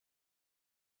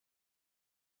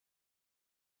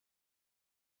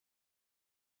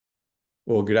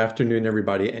Well, good afternoon,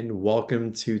 everybody, and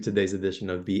welcome to today's edition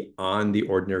of Beyond the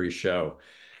Ordinary Show.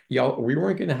 Y'all, we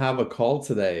weren't going to have a call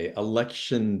today,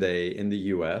 election day in the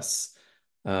US,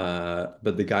 but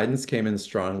the guidance came in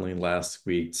strongly last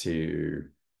week to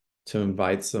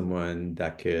invite someone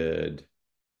that could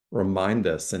remind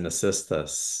us and assist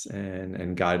us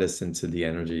and guide us into the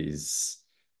energies,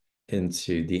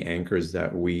 into the anchors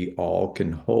that we all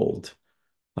can hold.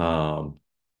 Um,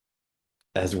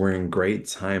 as we're in great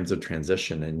times of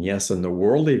transition. And yes, in the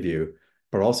worldly view,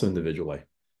 but also individually.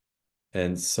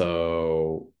 And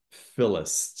so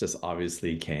Phyllis just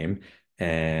obviously came,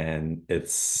 and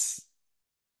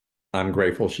I'm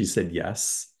grateful she said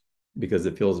yes because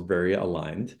it feels very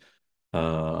aligned.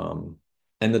 Um,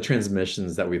 and the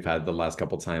transmissions that we've had the last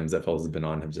couple times that Phyllis has been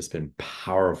on have just been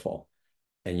powerful.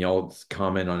 And y'all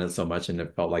comment on it so much, and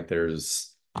it felt like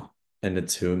there's an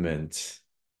attunement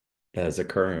that is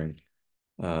occurring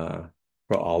uh,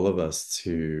 for all of us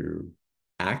to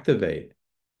activate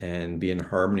and be in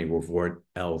harmony with what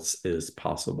else is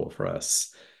possible for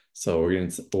us. So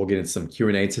we'll get into some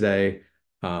Q&A today.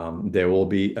 There will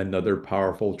be another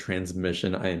powerful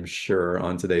transmission, I am sure,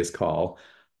 on today's call.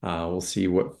 We'll see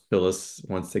what Phyllis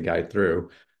wants to guide through.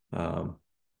 Um,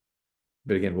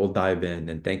 but again, we'll dive in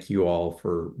and thank you all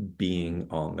for being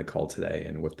on the call today.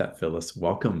 And with that, Phyllis,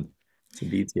 welcome to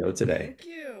BTO today. Thank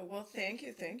you. Well,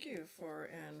 thank you for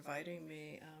inviting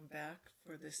me back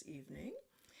for this evening.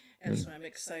 And so I'm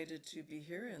excited to be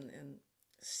here and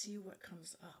see what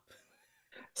comes up.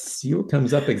 See what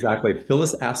comes up exactly.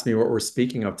 Phyllis asked me what we're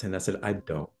speaking of tonight. I said, I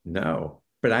don't know,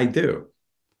 but I do.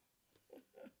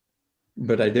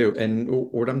 But I do. And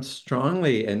what I'm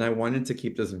strongly, and I wanted to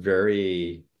keep this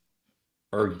very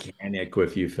organic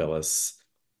with you, Phyllis,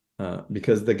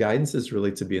 because the guidance is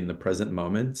really to be in the present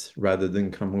moment rather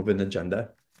than come with an agenda.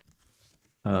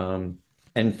 Um,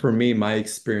 and for me, my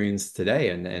experience today,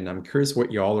 and I'm curious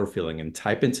what y'all are feeling, and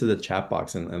type into the chat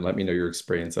box and let me know your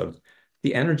experience of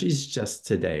the energies just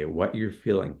today, what you're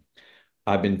feeling.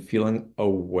 I've been feeling a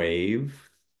wave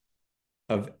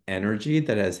of energy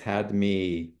that has had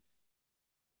me,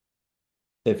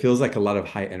 it feels like a lot of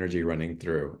high energy running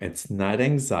through. It's not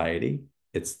anxiety.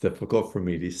 It's difficult for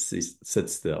me to sit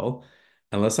still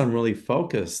unless I'm really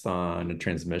focused on a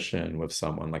transmission with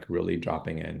someone, like really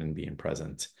dropping in and being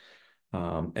present.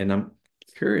 And I'm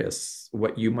curious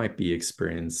what you might be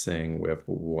experiencing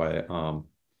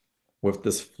with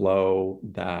this flow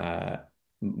that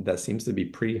seems to be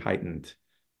pretty heightened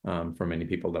for many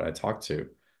people that I talk to,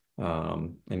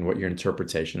 and what your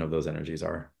interpretation of those energies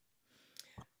are.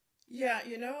 Yeah,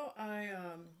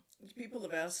 people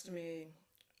have asked me,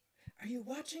 "Are you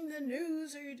watching the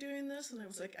news? Are you doing this?" And I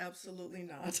was like, "Absolutely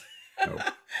not."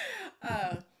 Oh,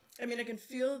 uh, I mean, I can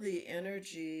feel the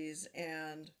energies,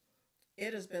 and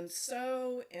it has been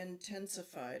so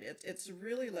intensified. It's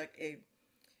really like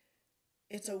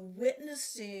it's a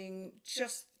witnessing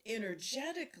just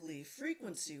energetically,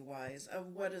 frequency wise,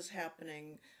 of what is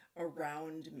happening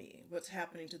around me, what's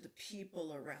happening to the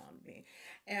people around me.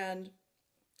 And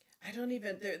I don't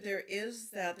even, there is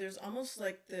that, there's almost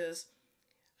like this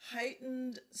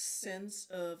heightened sense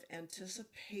of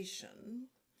anticipation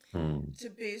hmm. to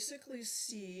basically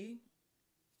see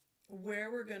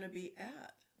where we're going to be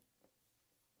at.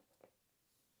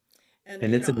 And,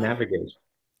 And it's a navigation.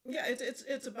 yeah,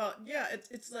 it's about, yeah,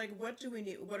 it's like, what do we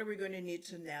need? What are we going to need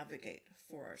to navigate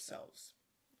for ourselves?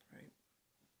 Right.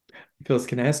 Phyllis,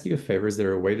 can I ask you a favor? Is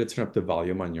there a way to turn up the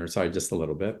volume on your side just a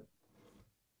little bit?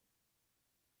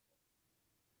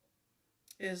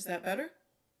 Is that better?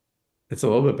 It's a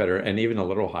little bit better, and even a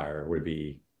little higher would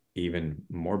be even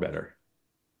more better.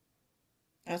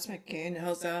 That's my gain.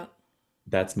 How's that?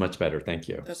 That's much better. Thank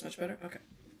you. That's much better. Okay.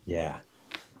 Yeah.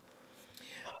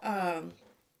 Um,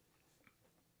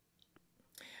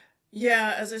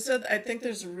 yeah, as I said, I think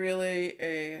there's really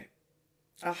a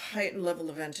heightened level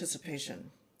of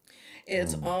anticipation.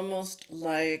 It's Mm, almost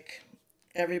like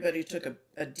everybody took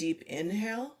a deep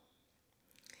inhale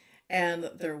and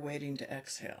they're waiting to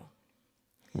exhale.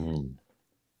 mm,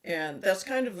 And that's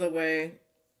kind of the way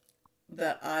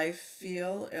that I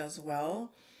feel as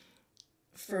well.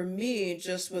 For me,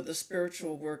 just with the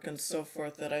spiritual work and so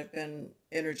forth that I've been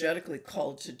energetically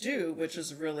called to do, which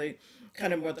is really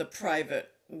kind of more the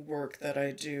private work that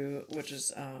I do, which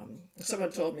is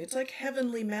someone told me it's like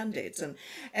heavenly mandates,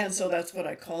 and so that's what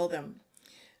I call them.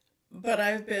 But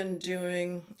I've been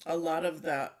doing a lot of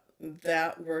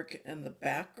that work in the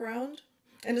background,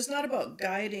 and it's not about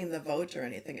guiding the vote or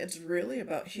anything. It's really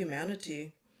about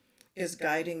humanity is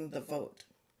guiding the vote.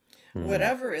 Mm.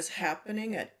 Whatever is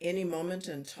happening at any moment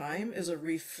in time is a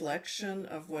reflection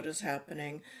of what is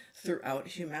happening throughout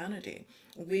humanity.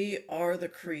 We are the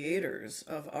creators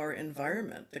of our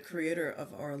environment, the creator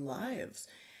of our lives.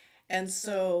 And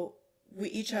so we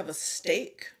each have a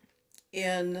stake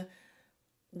in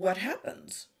what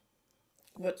happens,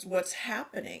 what's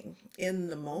happening in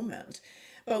the moment.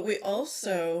 But we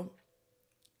also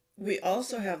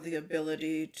have the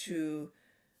ability to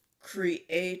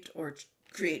create or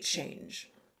create change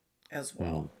as Mm.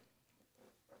 well.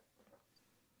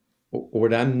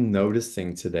 What I'm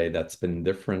noticing today that's been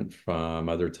different from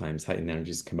other times heightened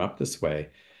energies come up this way.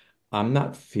 I'm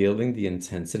not feeling the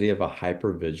intensity of a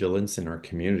hypervigilance in our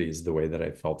communities the way that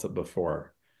I felt it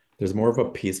before. There's more of a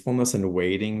peacefulness and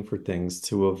waiting for things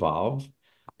to evolve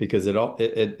because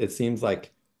it seems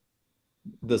like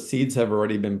the seeds have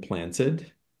already been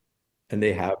planted and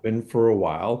they have been for a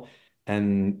while.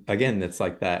 And again, it's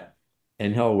like that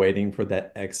inhale waiting for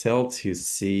that exhale to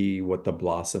see what the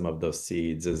blossom of those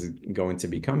seeds is going to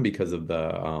become because of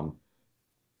the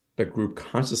group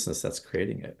consciousness that's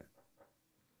creating it.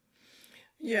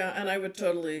 Yeah, and I would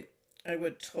totally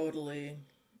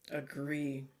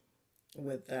agree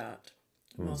with that.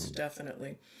 Most Mhm.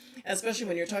 definitely. Especially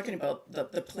when you're talking about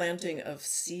the planting of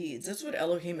seeds. That's what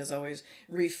Elohim is always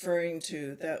referring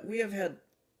to, that we have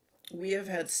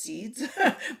had seeds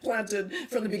planted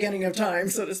from the beginning of time,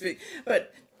 so to speak.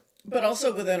 But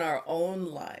also within our own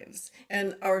lives.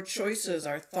 And our choices,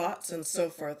 our thoughts and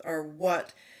so forth are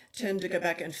what tend to go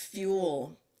back and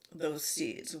fuel those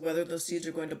seeds, whether those seeds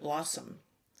are going to blossom,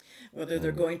 whether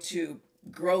they're Mhm. going to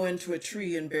grow into a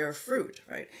tree and bear fruit,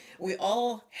 right? We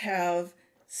all have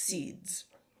seeds,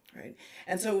 right?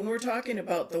 And so when we're talking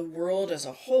about the world as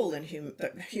a whole and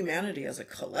humanity as a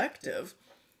collective,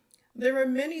 there are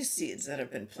many seeds that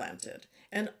have been planted,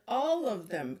 and all of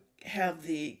them have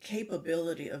the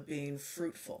capability of being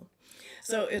fruitful.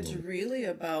 So it's Mhm. really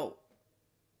about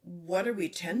what are we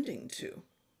tending to,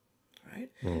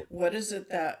 right? Mhm. What is it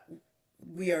that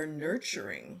we are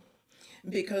nurturing?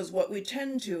 Because what we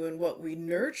tend to and what we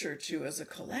nurture to as a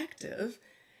collective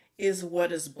is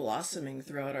what is blossoming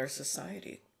throughout our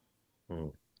society.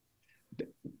 Mhm.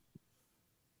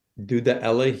 Do the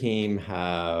Elohim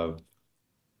have,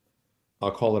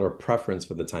 I'll call it a preference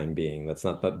for the time being. That's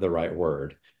not the right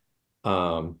word.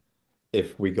 Um,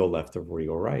 if we go left or we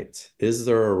go right, is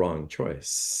there a wrong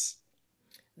choice?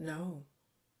 No,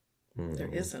 there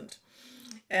Mhm. isn't.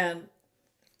 And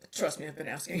trust me, I've been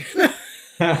asking. Kind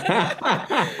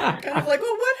of like,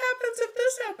 well, what happens if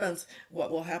this happens?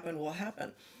 What will happen will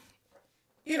happen.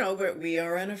 We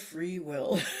are on a free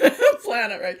will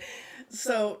planet, right?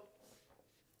 So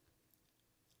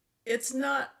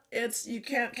you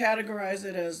can't categorize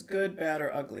it as good, bad,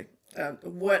 or ugly.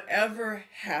 Whatever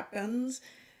happens,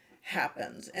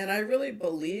 happens. And I really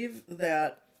believe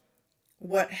that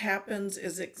what happens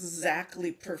is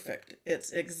exactly perfect.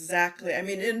 It's exactly, I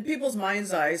mean, in people's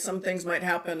mind's eye, some things might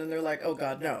happen and they're like, oh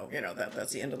God, no,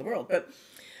 that's the end of the world.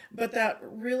 But that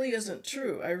really isn't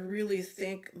true. I really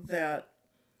think that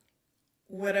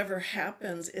whatever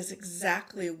happens is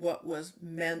exactly what was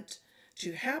meant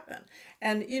to happen.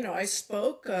 And, I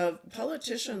spoke of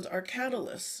politicians are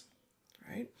catalysts,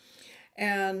 right?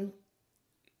 And,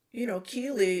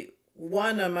 Keeley,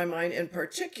 one on my mind in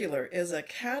particular, is a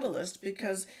catalyst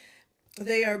because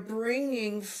they are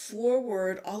bringing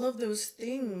forward all of those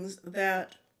things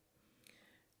that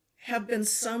have been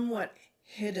somewhat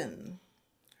hidden,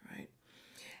 right?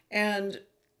 And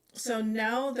so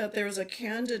now that there's a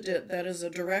candidate that is a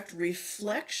direct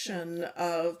reflection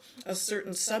of a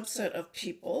certain subset of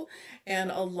people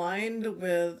and aligned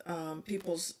with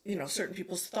certain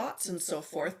people's thoughts and so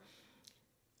forth,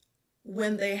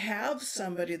 when they have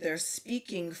somebody there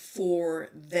speaking for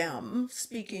them,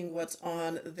 speaking what's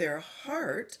on their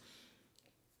heart,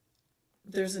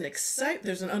 there's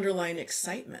an underlying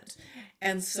excitement,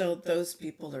 and so those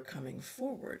people are coming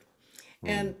forward. Mhm.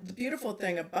 And the beautiful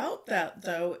thing about that,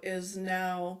 though, is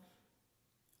now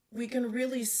we can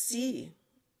really see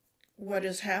what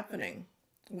is happening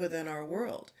within our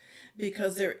world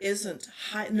because there isn't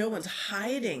no one's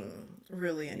hiding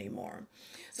really anymore.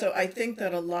 So I think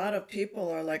that a lot of people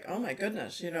are like, oh my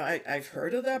goodness, I've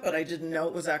heard of that, but I didn't know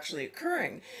it was actually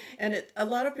occurring. And a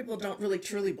lot of people don't really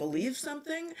truly believe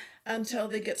something until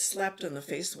they get slapped in the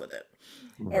face with it,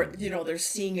 or Mhm. they're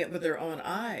seeing it with their own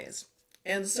eyes.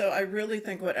 And so I really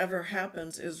think whatever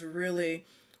happens is really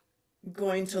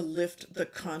going to lift the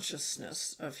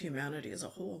consciousness of humanity as a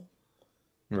whole.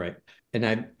 Right.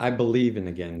 And I believe, and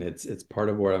again, it's part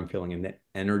of what I'm feeling in the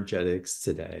energetics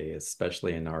today,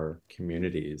 especially in our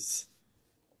communities.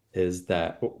 is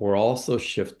that we're also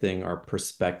shifting our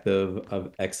perspective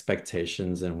of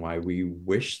expectations and why we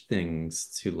wish things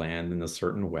to land in a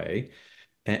certain way.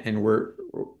 And we're,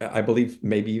 I believe,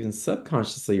 maybe even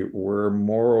subconsciously, we're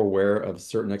more aware of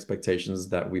certain expectations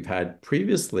that we've had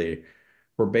previously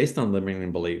were based on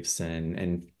limiting beliefs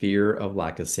and fear of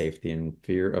lack of safety and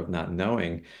fear of not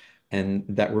knowing. And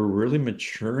that we're really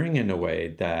maturing in a way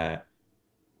that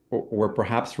we're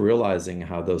perhaps realizing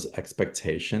how those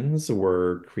expectations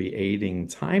were creating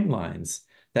timelines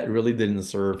that really didn't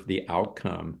serve the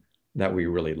outcome that we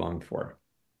really longed for.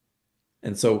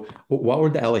 And so, what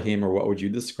would the Elohim, or what would you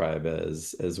describe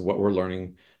as what we're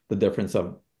learning the difference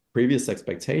of previous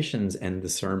expectations and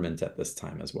discernment at this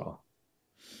time as well?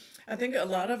 I think a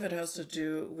lot of it has to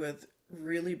do with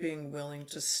really being willing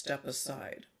to step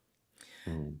aside.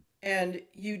 Mm, And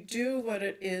you do what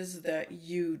it is that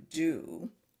you do,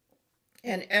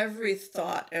 and every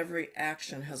thought, every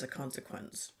action has a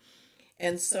consequence.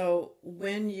 And so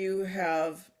when you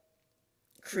have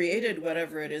created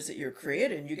whatever it is that you're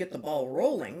creating, you get the ball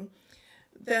rolling,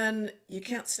 then you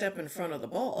can't step in front of the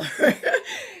ball.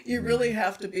 You really mm,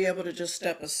 have to be able to just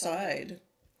step aside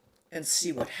and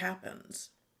see what happens.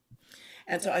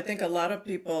 And so I think a lot of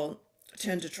people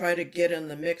tend to try to get in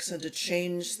the mix and to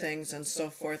change things and so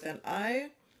forth. And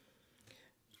I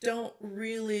don't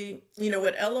really,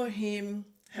 what Elohim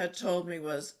had told me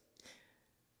was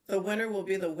the winner will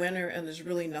be the winner, and there's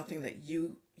really nothing that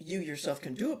you yourself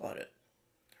can do about it,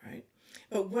 right?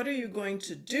 But what are you going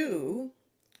to do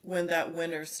when that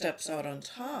winner steps out on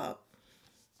top?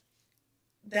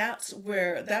 That's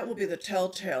where that will be the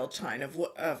telltale time of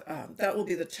what of that will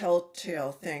be the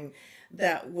telltale thing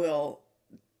that will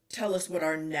tell us what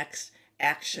our next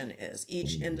action is,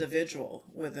 each mm. individual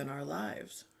within our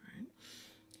lives.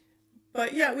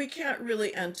 But yeah, we can't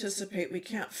really anticipate, we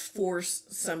can't force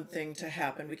something to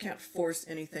happen, we can't force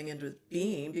anything into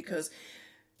being because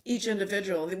each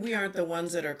individual, we aren't the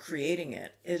ones that are creating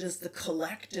it. It is the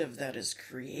collective that is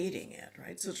creating it,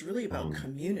 right? So it's really about Um,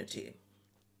 community.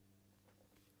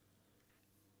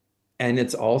 and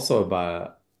it's also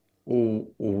about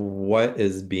what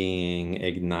is being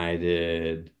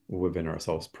ignited within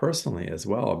ourselves personally as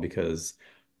well, because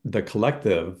the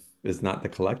collective is not the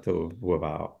collective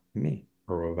without me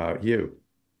or without you.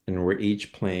 And we're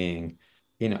each playing,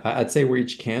 I'd say we're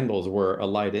each candles, we're a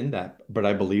light in that, but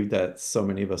I believe that so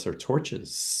many of us are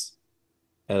torches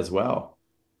as well.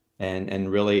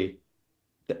 And really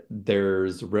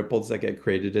there's ripples that get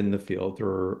created in the field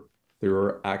through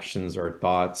our actions, our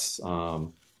thoughts,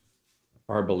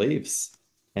 our beliefs.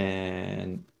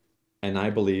 And and I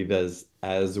believe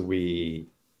as we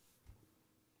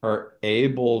are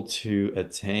able to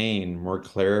attain more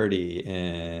clarity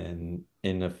in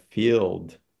a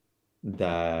field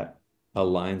that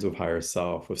aligns with higher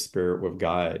self, with spirit, with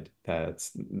guide, that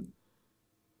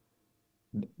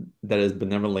is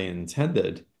benevolently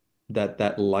intended,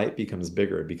 that light becomes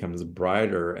bigger, it becomes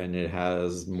brighter, and it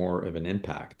has more of an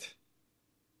impact.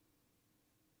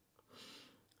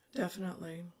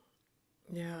 Definitely.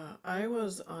 Yeah, I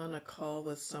was on a call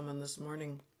with someone this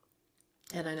morning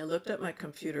and I looked at my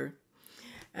computer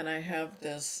and I have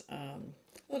this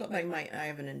I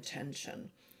have an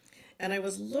intention. And I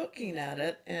was looking at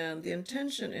it and the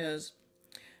intention is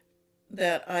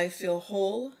that I feel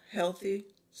whole, healthy,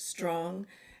 strong,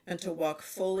 and to walk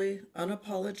fully,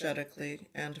 unapologetically,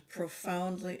 and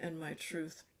profoundly in my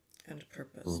truth and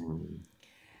purpose. Mm,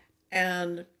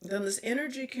 And then this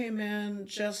energy came in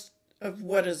just of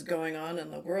what is going on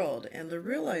in the world. And the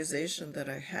realization that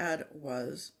I had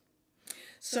was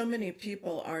so many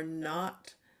people are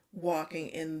not walking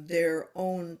in their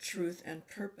own truth and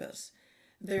purpose.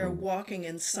 They're mm, walking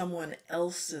in someone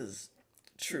else's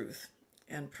truth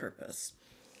and purpose.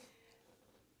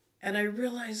 And I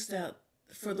realized that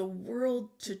for the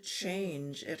world to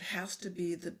change, it has to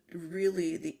be the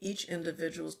each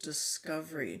individual's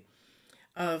discovery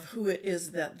of who it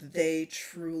is that they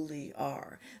truly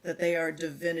are, that they are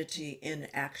divinity in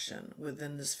action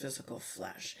within this physical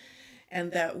flesh,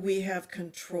 and that we have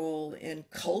control in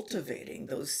cultivating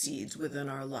those seeds within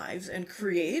our lives and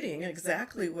creating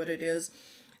exactly what it is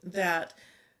that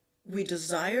we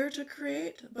desire to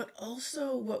create, but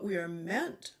also what we are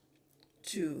meant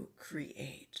to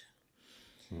create.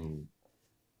 mm,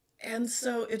 And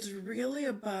so it's really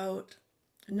about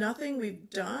nothing we've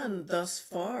done thus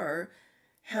far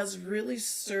has really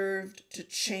served to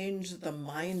change the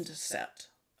mindset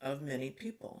of many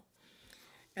people.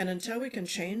 And until we can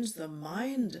change the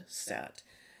mindset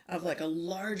of like a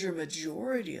larger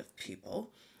majority of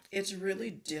people, it's really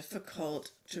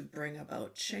difficult to bring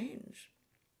about change.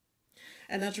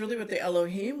 And that's really what the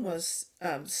Elohim was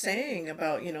saying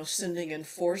about, sending in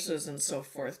forces and so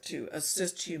forth to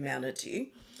assist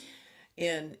humanity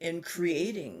in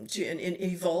creating, in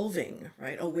evolving,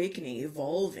 right? Awakening,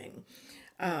 evolving,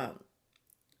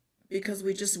 because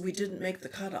we didn't make the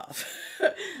cutoff,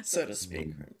 so to speak.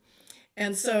 Mm. Right?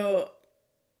 And so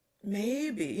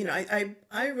maybe,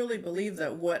 I really believe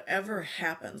that whatever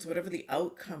happens, whatever the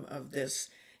outcome of this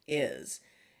is,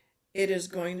 it is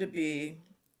going to be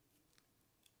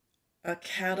a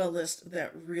catalyst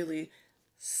that really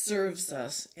serves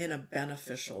us in a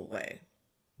beneficial way.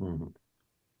 Mhm.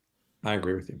 I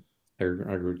agree with you. I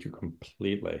agree with you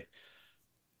completely.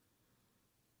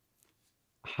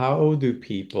 How do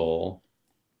people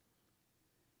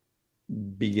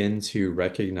begin to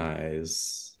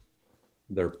recognize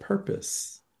their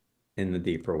purpose in the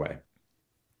deeper way?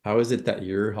 How is it that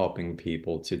you're helping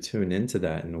people to tune into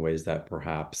that in ways that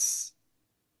perhaps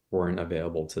weren't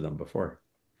available to them before?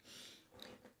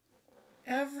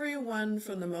 Everyone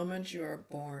from the moment you are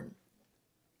born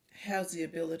has the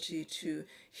ability to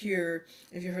hear,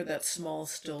 if you heard that small,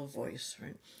 still voice,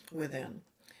 right, within,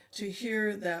 to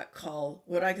hear that call,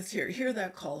 what I could hear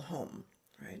that call home,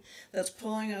 right? That's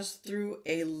pulling us through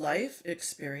a life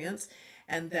experience,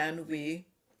 and then we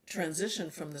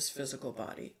transition from this physical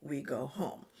body. We go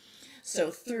home.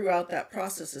 So throughout that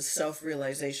process is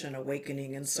self-realization,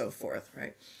 awakening, and so forth,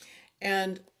 right?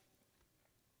 And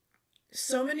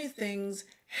so many things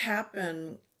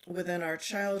happen within our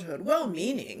childhood, well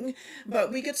meaning,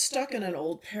 but we get stuck in an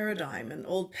old paradigm and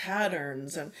old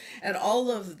patterns and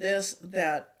all of this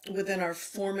that within our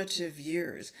formative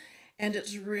years. And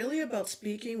it's really about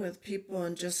speaking with people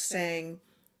and just saying,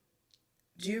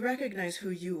 do you recognize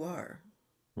who you are?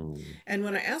 Mm. And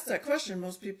when I ask that question,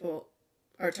 most people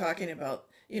are talking about,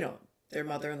 their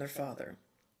mother and their father,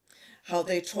 how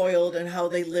they toiled and how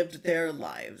they lived their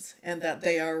lives, and that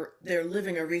they're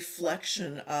living a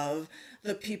reflection of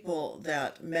the people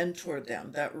that mentored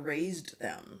them, that raised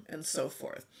them, and so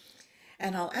forth.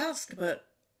 And I'll ask, but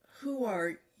who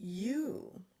are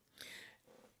you?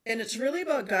 And it's really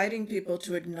about guiding people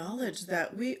to acknowledge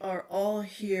that we are all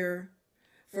here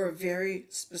for a very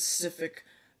specific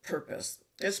purpose,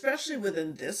 especially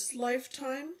within this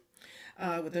lifetime,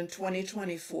 within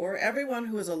 2024. Everyone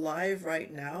who is alive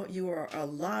right now, you are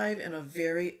alive in a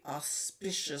very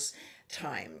auspicious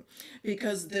time,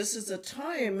 because this is a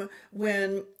time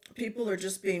when people are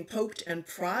just being poked and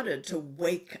prodded to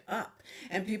wake up,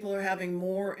 and people are having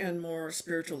more and more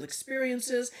spiritual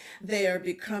experiences. They are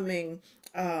becoming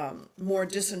more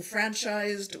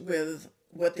disenfranchised with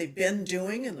what they've been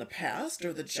doing in the past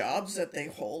or the jobs that they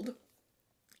hold.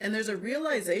 And there's a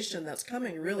realization that's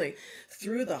coming really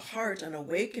through the heart and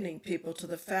awakening people to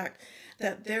the fact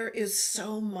that there is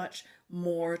so much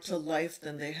more to life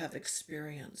than they have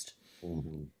experienced.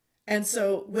 Mhm. And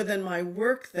so within my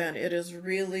work, then, it is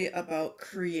really about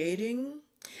creating.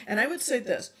 And I would say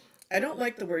this, I don't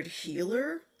like the word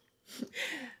healer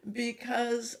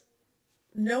because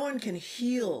no one can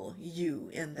heal you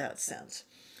in that sense.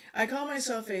 I call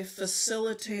myself a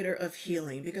facilitator of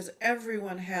healing because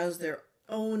everyone has their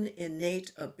own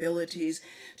innate abilities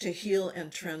to heal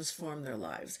and transform their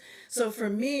lives. So for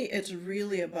me, it's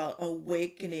really about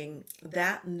awakening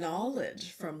that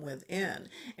knowledge from within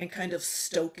and kind of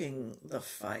stoking the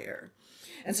fire.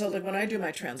 And so, like when I do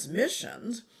my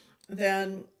transmissions,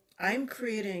 then I'm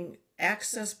creating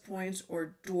access points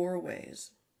or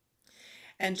doorways,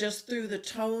 and just through the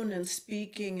tone and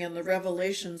speaking and the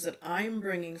revelations that I'm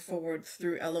bringing forward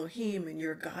through Elohim and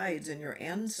your guides and your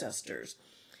ancestors,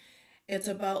 it's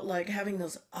about like having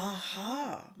those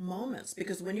aha moments.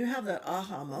 Because when you have that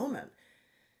aha moment,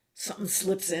 something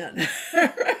slips in.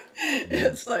 Right? Mm.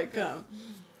 It's like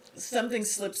something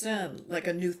slips in, like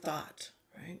a new thought,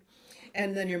 right?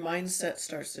 And then your mindset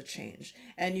starts to change.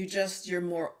 And you're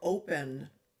more open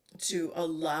to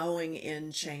allowing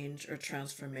in change or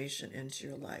transformation into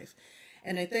your life.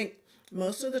 And I think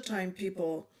most of the time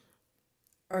people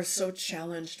are so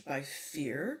challenged by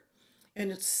fear, and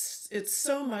it's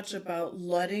so much about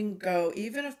letting go,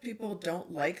 even if people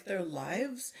don't like their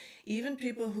lives, even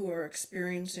people who are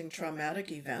experiencing traumatic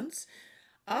events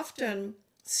often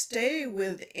stay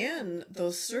within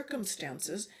those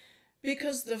circumstances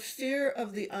because the fear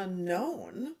of the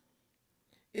unknown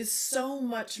is so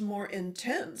much more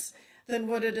intense than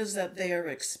what it is that they are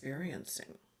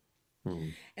experiencing.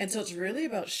 Mm. And so it's really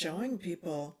about showing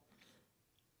people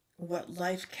what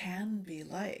life can be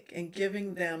like and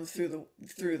giving them through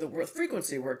the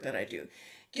frequency work that I do,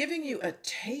 giving you a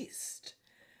taste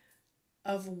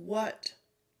of what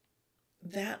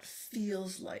that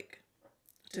feels like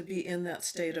to be in that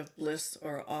state of bliss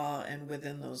or awe and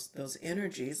within those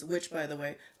energies, which by the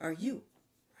way are you,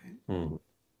 right? Mhm.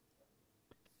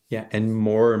 Yeah, and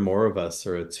more of us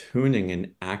are attuning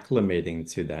and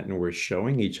acclimating to that, and we're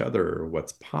showing each other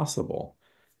what's possible.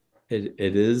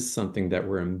 It is something that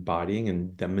we're embodying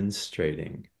and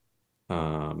demonstrating.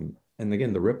 And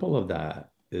again, the ripple of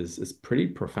that is pretty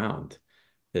profound.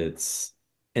 It's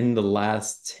in the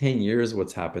last 10 years,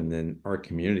 what's happened in our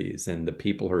communities and the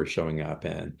people who are showing up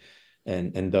and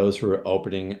those who are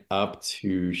opening up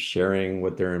to sharing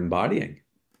what they're embodying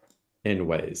in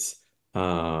ways.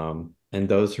 And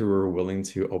those who are willing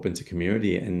to open to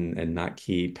community and not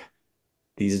keep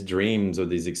these dreams or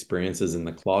these experiences in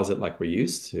the closet like we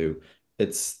used to.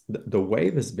 It's the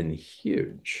wave has been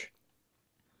huge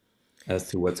as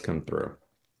to what's come through.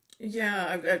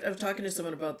 Yeah, I'm talking to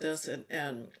someone about this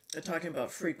and talking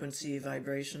about frequency,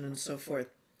 vibration, and so forth.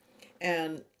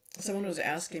 And someone was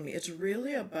asking me, it's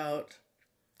really about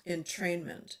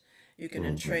entrainment. You can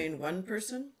Mhm. entrain one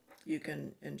person, you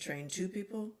can entrain two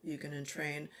people, you can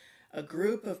entrain a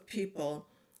group of people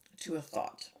to a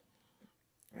thought,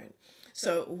 right?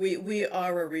 So we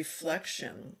are a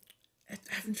reflection.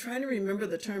 I'm trying to remember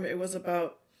the term. It was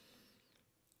about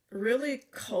really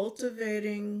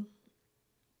cultivating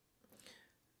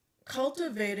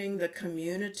the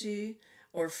community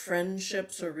or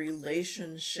friendships or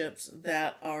relationships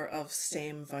that are of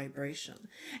same vibration.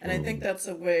 And I think Mhm. that's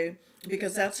a way,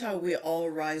 because that's how we all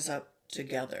rise up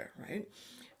together, right?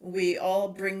 We all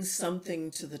bring something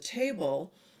to the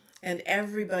table and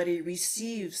everybody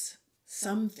receives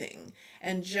something.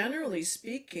 And generally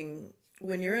speaking,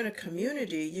 when you're in a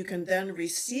community, you can then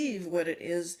receive what it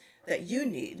is that you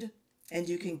need and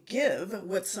you can give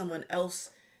what someone else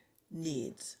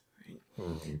needs.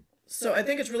 Mhm. So I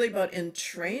think it's really about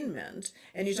entrainment.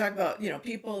 And you talk about,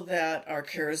 people that are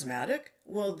charismatic.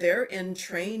 Well, they're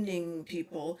entraining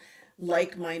people,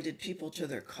 like-minded people to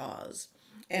their cause.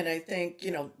 And I think,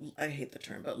 I hate the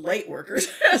term, but light workers,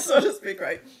 so to speak,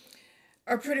 right,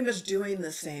 are pretty much doing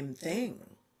the same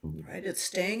thing, Mhm. right? It's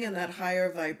staying in that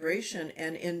higher vibration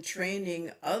and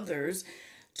entraining others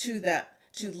to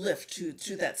lift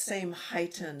to that same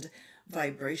heightened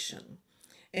vibration.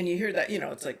 And you hear that,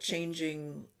 it's like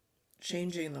changing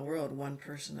the world one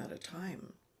person at a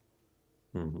time.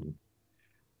 Mhm.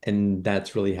 And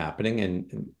that's really happening.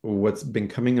 And what's been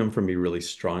coming on for me really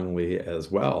strongly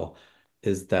as well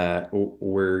is that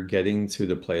we're getting to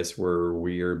the place where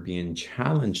we are being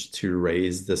challenged to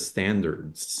raise the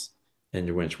standards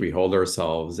in which we hold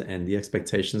ourselves and the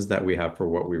expectations that we have for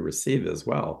what we receive as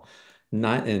well.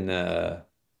 Not in a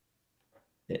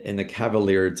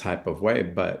cavalier type of way,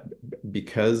 but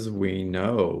because we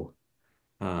know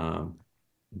um,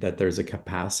 that there's a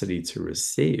capacity to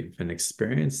receive and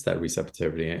experience that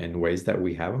receptivity in ways that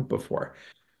we haven't before.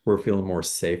 We're feeling more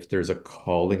safe. There's a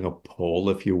calling, a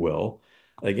pull, if you will,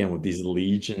 again, with these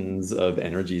legions of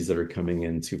energies that are coming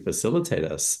in to facilitate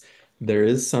us. There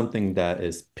is something that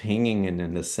is pinging in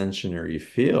an ascensionary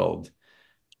field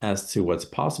as to what's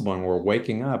possible, and we're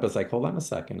waking up. It's like, hold on a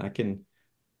second, I can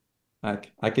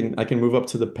move up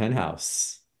to the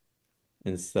penthouse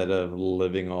instead of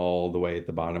living all the way at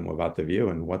the bottom without the view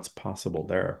and what's possible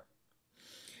there.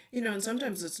 And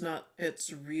sometimes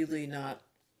it's really not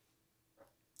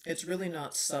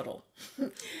subtle.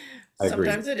 I agree.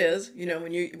 Sometimes it is,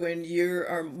 when you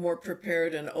are more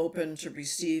prepared and open to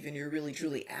receive and you're really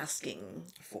truly asking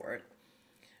for it.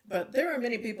 But there are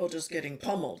many people just getting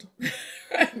pummeled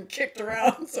and kicked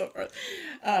around and so forth.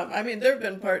 I mean, there have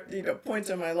been points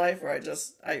in my life where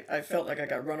I felt like I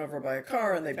got run over by a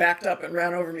car and they backed up and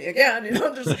ran over me again.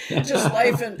 Just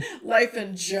life in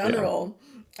Yeah. general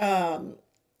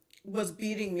was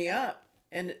beating me up.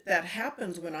 And that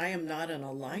happens when I am not in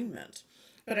alignment.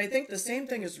 But I think the same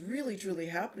thing is really, truly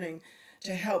happening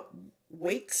to help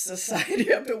wake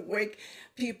society up, to wake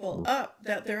people up,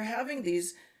 that they're having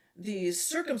these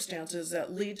circumstances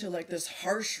that lead to like this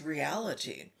harsh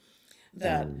reality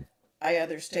that Mm, I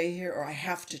either stay here or I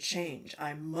have to change.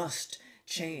 I must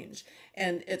change.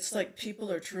 And it's like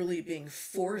people are truly being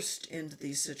forced into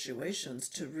these situations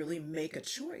to really make a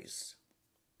choice.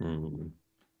 mm.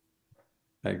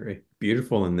 I agree.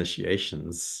 Beautiful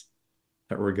initiations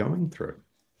that we're going through.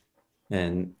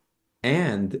 And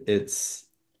it's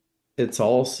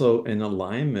also in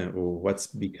alignment with what's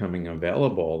becoming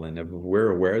available. And if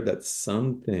we're aware that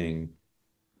something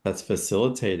that's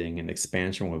facilitating an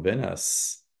expansion within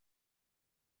us,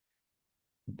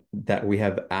 that we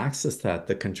have access to that,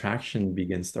 the contraction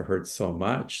begins to hurt so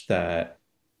much that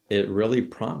it really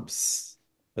prompts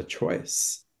a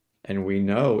choice. And we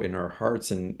know in our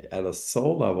hearts and at a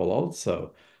soul level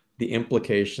also the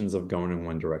implications of going in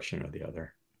one direction or the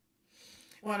other.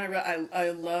 When I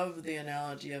love the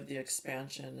analogy of the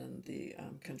expansion and the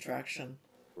contraction.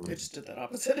 I just did that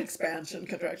opposite expansion,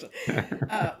 contraction.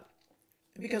 Uh,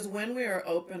 because when we are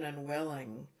open and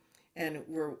willing, and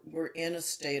we're in a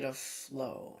state of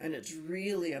flow, and it's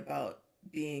really about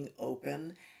being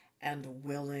open and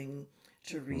willing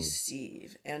to Mm,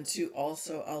 receive and to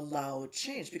also allow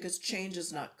change, because change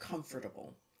is not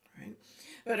comfortable, right?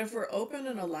 But if we're open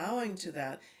and allowing to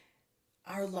that,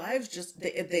 our lives just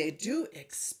they do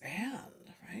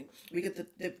expand, right? We get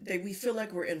we feel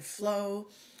like we're in flow.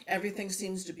 Everything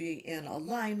seems to be in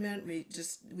alignment.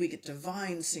 We get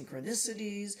divine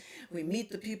synchronicities. We meet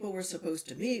the people we're supposed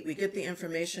to meet. We get the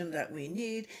information that we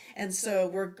need, and so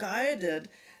we're guided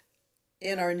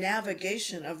in our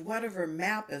navigation of whatever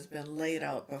map has been laid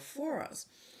out before us.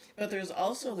 But there's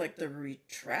also like the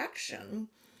retraction,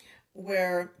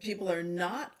 where people are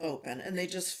not open and they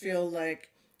just feel like,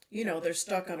 they're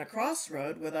stuck on a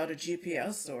crossroad without a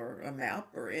GPS or a map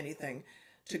or anything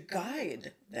to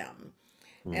guide them.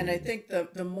 And I mm. think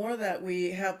the more that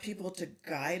we have people to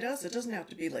guide us, it doesn't have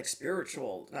to be like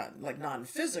spiritual, not like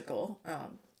non-physical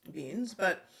beings,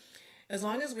 but as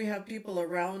long as we have people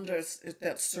around us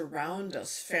that surround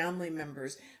us, family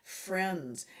members,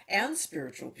 friends, and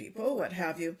spiritual people, what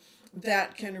have you,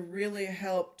 that can really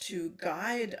help to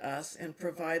guide us and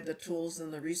provide the tools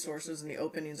and the resources and the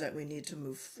openings that we need to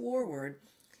move forward,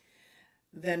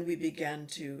 then we begin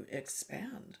to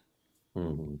expand.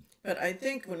 Mhm. But I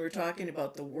think when we're talking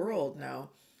about the world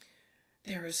now,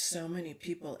 there are so many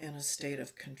people in a state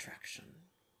of contraction.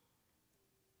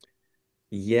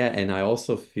 Yeah, and I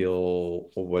also feel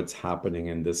what's happening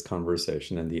in this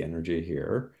conversation and the energy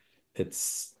here.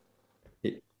 It's,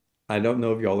 it, I don't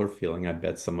know if y'all are feeling, I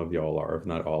bet some of y'all are, if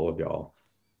not all of y'all,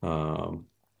 um,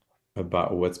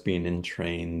 about what's being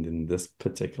entrained in this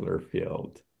particular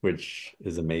field, which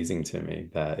is amazing to me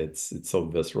that it's so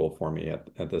visceral for me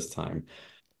at this time.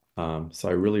 So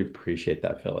I really appreciate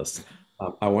that, Phyllis.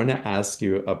 I want to ask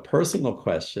you a personal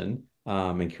question.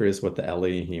 And curious what the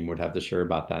Elohim would have to share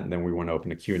about that. And then we want to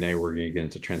open a Q&A. We're going to get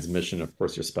into transmission, of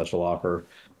course, your special offer.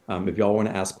 If y'all want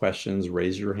to ask questions,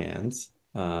 raise your hands,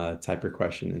 type your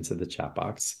question into the chat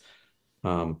box.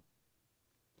 Um,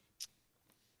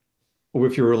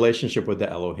 with your relationship with the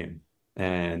Elohim,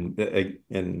 and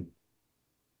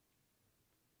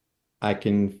I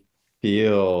can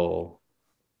feel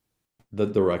the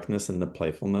directness and the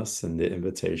playfulness and the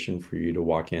invitation for you to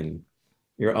walk in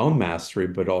your own mastery,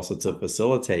 but also to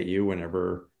facilitate you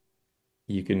whenever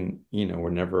you can,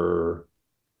 whenever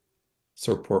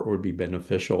support would be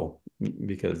beneficial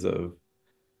because of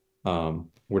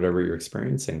whatever you're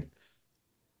experiencing.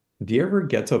 Do you ever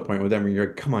get to a point with them where you're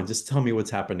like, come on, just tell me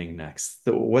what's happening next?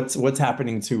 What's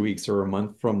happening 2 weeks or a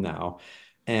month from now?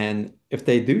 And if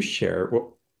they do share,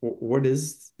 what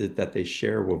is it that they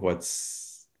share with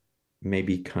what's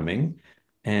maybe coming?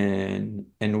 And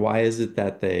why is it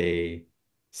that they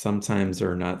sometimes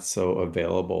are not so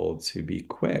available to be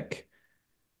quick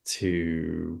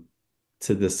to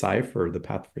to decipher the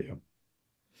path for you?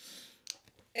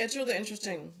 It's really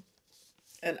interesting.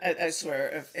 And I swear,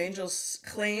 if angels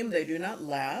claim they do not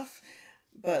laugh,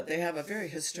 but they have a very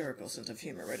hysterical sense of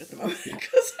humor right at the moment,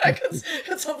 because I can,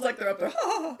 it's almost like they're up there.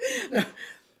 Ha, no.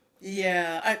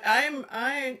 Yeah,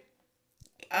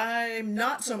 I'm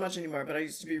not so much anymore, but I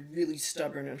used to be really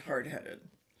stubborn and hard-headed.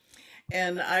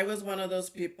 And I was one of those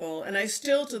people, and I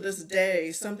still to this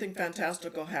day, something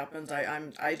fantastical happens.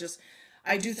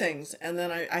 I do things, and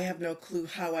then I have no clue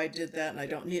how I did that,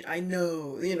 and I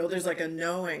know, there's like a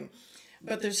knowing,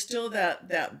 but there's still that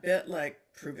bit like,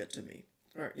 prove it to me,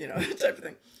 or, type of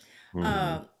thing.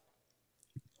 Mhm.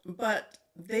 But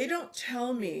they don't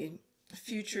tell me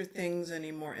future things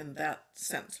anymore in that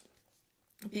sense,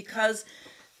 because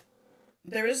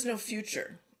there is no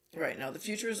future right now. The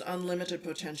future is unlimited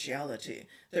potentiality.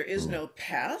 There is Mhm. no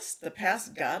past. The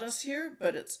past got us here,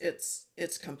 but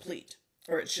it's complete,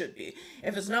 or it should be.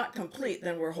 If it's not complete,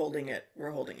 then we're holding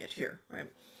it here,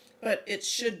 right? But it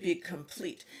should be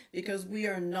complete, because we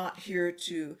are not here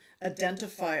to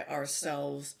identify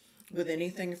ourselves with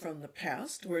anything from the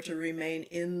past. We're to remain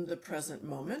in the present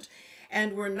moment.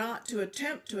 And we're not to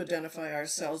attempt to identify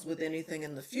ourselves with anything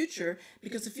in the future,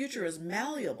 because the future is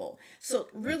malleable. So,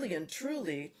 really and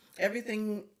truly,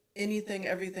 everything, anything,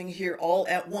 everything here all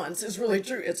at once is really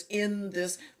true. It's in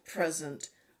this present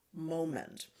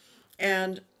moment.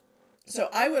 And so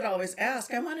I would always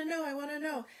ask, I want to know, I want to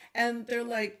know. And they're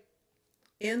like,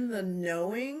 in the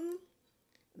knowing,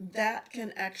 that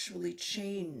can actually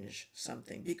change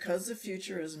something, because the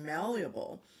future is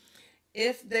malleable.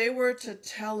 if they were to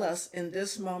tell us in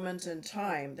this moment in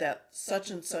time that such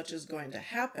and such is going to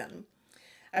happen,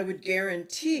 I would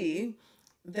guarantee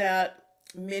that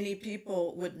many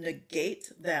people would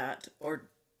negate that or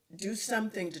do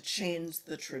something to change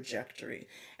the trajectory.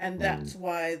 And Mm, that's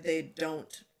why they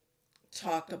don't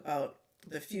talk about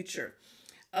the future.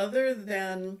 Other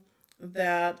than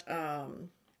that,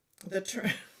 the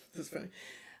term, this is funny,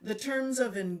 the terms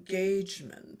of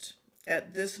engagement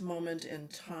at this moment in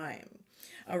time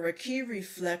are a key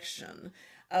reflection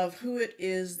of who it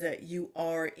is that you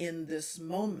are in this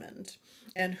moment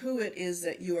and who it is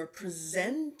that you are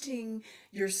presenting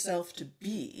yourself to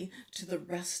be to the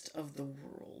rest of the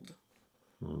world.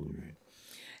 mm,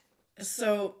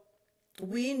 So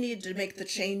we need to make the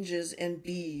changes and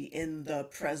be in the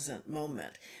present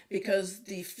moment because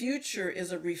the future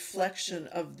is a reflection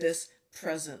of this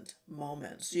present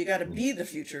moment. So you got to mm. be the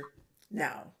future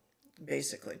now,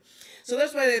 basically. So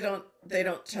that's why they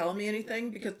don't tell me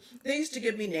anything, because they used to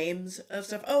give me names of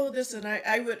stuff. Oh, this, and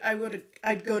I'd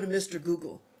go to Mr.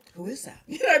 Google. Who is that?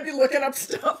 I'd be looking up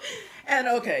stuff. And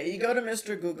okay, you go to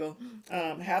Mr. Google.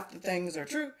 Half the things are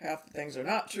true, half the things are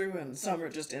not true, and some are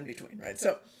just in between, right?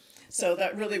 So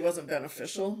that really wasn't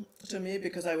beneficial to me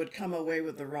because I would come away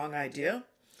with the wrong idea.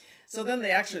 So then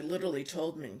they actually literally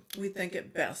told me, we think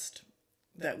it best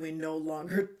that we no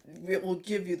longer, we will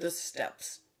give you the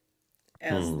steps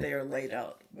as Mm. they are laid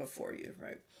out before you,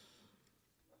 right?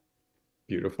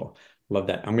 Beautiful. Love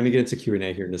that. I'm going to get into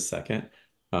Q&A here in a second.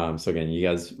 So again, you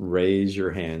guys raise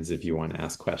your hands if you want to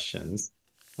ask questions.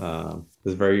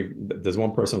 There's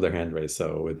one person with their hand raised,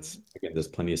 so it's again, there's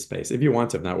plenty of space. If you want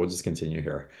to, if not, we'll just continue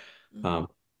here. Mm-hmm. Um,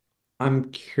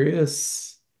 I'm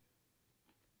curious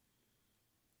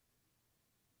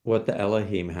what the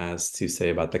Elohim has to say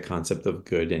about the concept of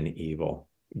good and evil.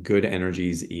 Good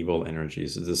energies, evil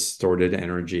energies, distorted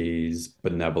energies,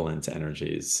 benevolent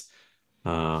energies.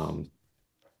 Um,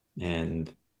 and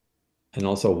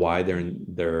also why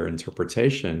their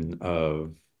interpretation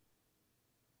of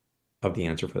the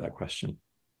answer for that question.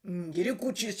 Gire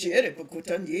kuchichere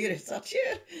pokutandire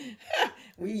sacher.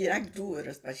 We like to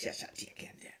respect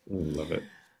kende. Love it.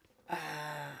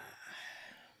 Ah,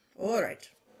 all right.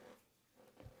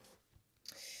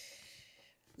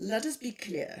 Let us be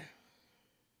clear.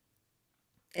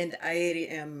 And uh, I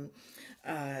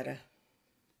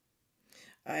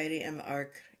am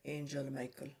Archangel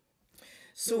Michael.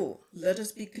 So let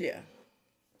us be clear.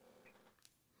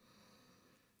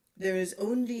 There is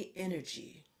only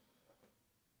energy.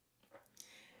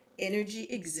 Energy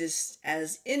exists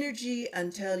as energy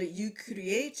until you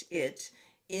create it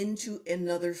into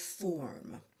another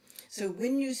form. So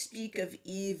when you speak of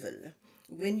evil,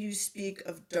 when you speak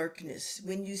of darkness,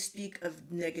 when you speak of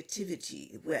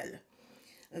negativity, well,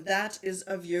 that is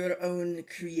of your own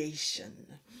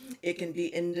creation. It can be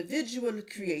individual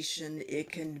creation, it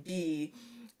can be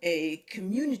a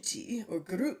community or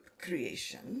group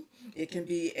creation, it can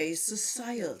be a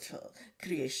societal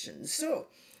creation. So,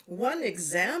 one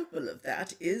example of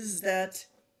that is that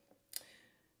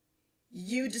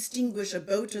you distinguish a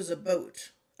boat as a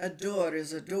boat, a door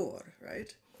is a door,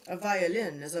 right? A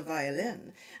violin is a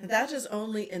violin. That is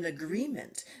only an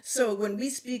agreement. So when we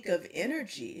speak of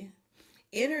energy,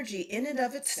 energy in and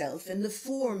of itself, in the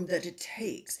form that it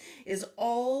takes, is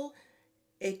all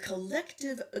a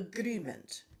collective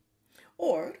agreement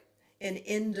or an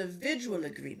individual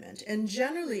agreement. And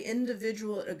generally,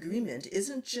 individual agreement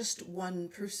isn't just one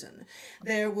person.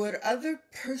 There were other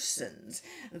persons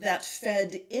that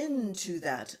fed into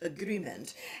that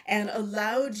agreement and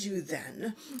allowed you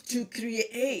then to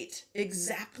create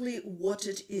exactly what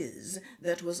it is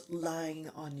that was lying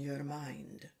on your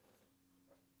mind.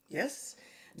 Yes?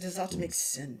 Does that make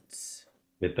sense?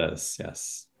 It does,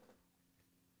 yes.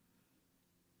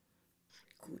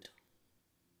 Good.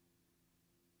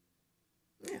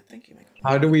 Yeah, thank you, Michael.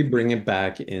 How do we bring it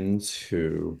back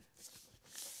into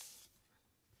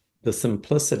the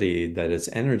simplicity that is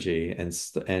energy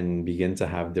and begin to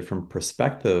have different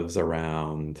perspectives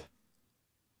around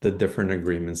the different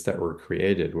agreements that were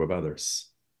created with others?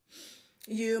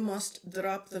 You must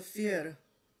drop the fear.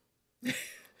 Sorry,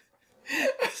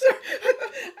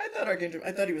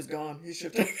 I thought he was gone. He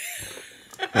shifted.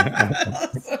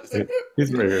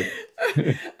 He's right here.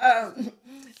 um,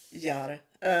 yeah,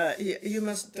 you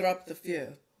must drop the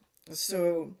fear.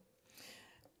 So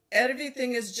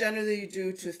everything is generally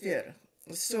due to fear.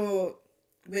 So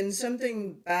when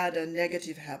something bad and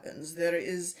negative happens, there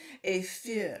is a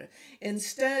fear.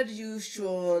 Instead, you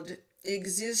should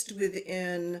exist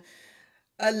within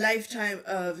a lifetime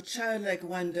of childlike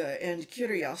wonder and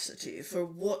curiosity for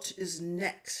what is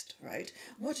next, right?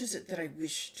 What is it that I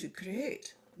wish to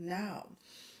create now.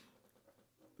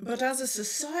 But as a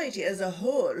society, as a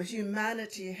whole,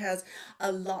 humanity has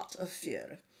a lot of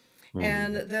fear.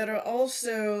 And Mm. there are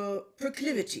also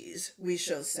proclivities, we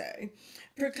shall say,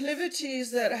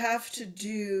 proclivities that have to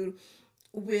do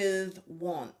with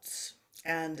wants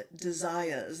and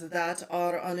desires that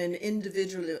are on an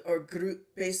individual or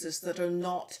group basis that are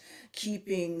not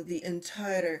keeping the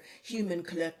entire human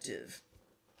collective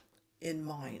in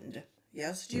mind.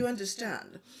 Yes, do Mm. you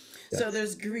understand? So Yes.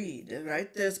 there's greed,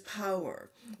 right? There's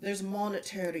power, there's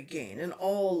monetary gain, and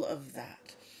all of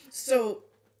that. So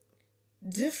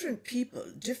different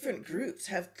people, different groups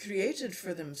have created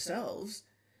for themselves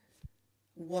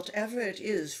whatever it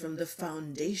is from the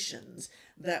foundations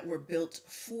that were built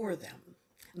for them,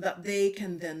 that they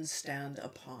can then stand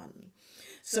upon.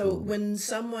 So Mm. when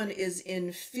someone is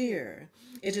in fear,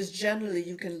 it is generally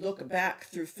you can look back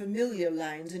through familiar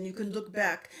lines and you can look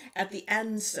back at the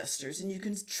ancestors and you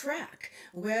can track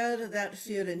where that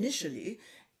fear initially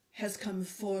has come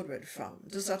forward from.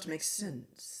 Does that make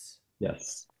sense?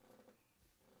 Yes.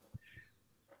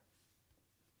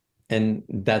 And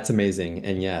that's amazing.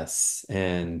 And yes.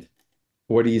 And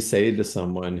what do you say to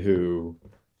someone who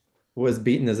was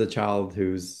beaten as a child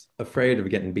who's afraid of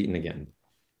getting beaten again?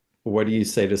 What do you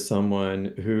say to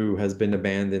someone who has been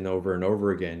abandoned over and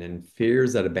over again and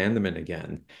fears that abandonment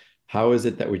again? How is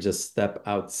it that we just step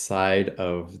outside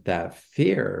of that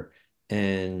fear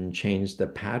and change the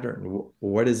pattern?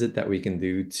 What is it that we can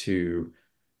do to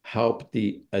help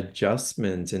the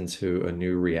adjustment into a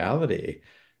new reality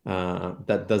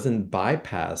that doesn't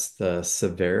bypass the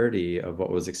severity of what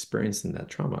was experienced in that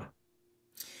trauma?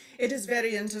 It is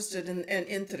very interested and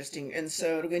interesting. And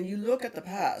so when you look at the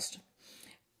past,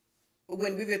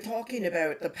 when we were talking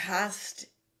about the past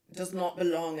does not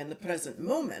belong in the present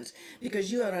moment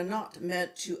because you are not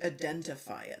meant to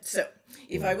identify it. So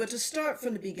if I Mm. were to start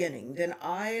from the beginning, then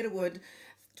I would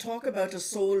talk about a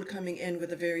soul coming in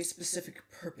with a very specific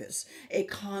purpose, a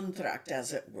contract,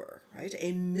 as it were, right?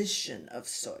 A mission of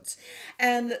sorts.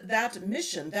 And that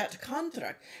mission, that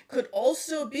contract, could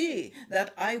also be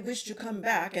that I wish to come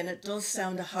back, and it does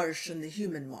sound harsh in the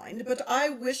human mind, but I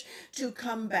wish to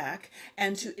come back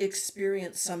and to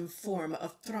experience some form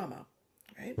of trauma.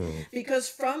 Right? Mm. Because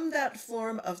from that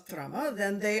form of trauma,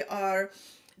 then they are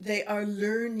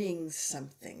learning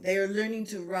something. They are learning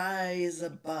to rise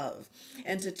above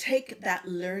and to take that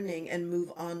learning and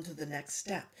move on to the next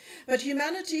step. But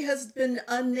humanity has been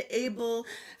unable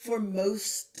for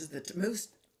most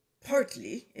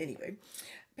partly anyway,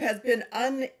 has been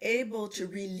unable to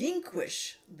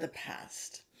relinquish the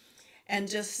past and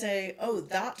just say, oh,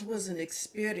 that was an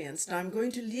experience. Now I'm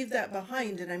going to leave that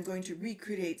behind and I'm going to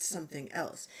recreate something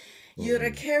else. You are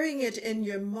Mm. carrying it in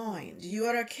your mind. You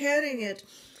are carrying it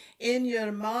in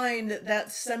your mind that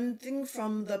something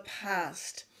from the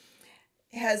past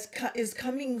is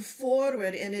coming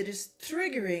forward and it is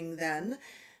triggering then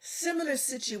similar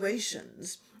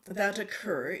situations that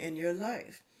occur in your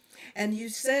life. And you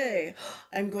say,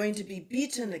 I'm going to be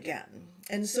beaten again.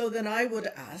 And so then I would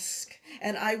ask,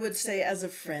 and I would say as a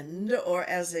friend or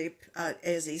as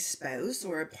a spouse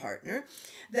or a partner,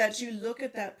 that you look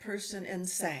at that person and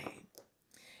say,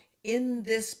 in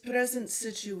this present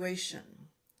situation,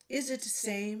 is it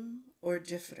same or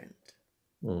different?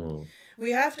 Mm.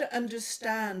 We have to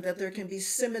understand that there can be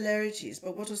similarities,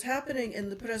 but what is happening in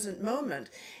the present moment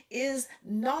is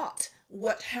not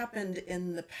what happened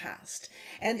in the past.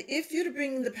 And if you're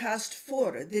bringing the past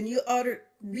forward, then you are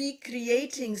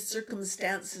recreating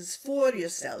circumstances for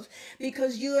yourself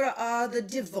because you are the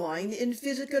divine in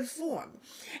physical form.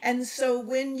 And so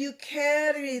when you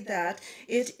carry that,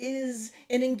 it is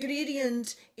an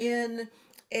ingredient in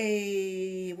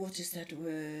a, what is that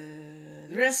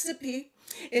word? Recipe.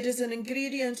 It is an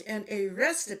ingredient in a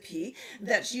recipe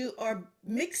that you are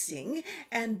mixing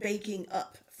and baking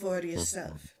up for Mm.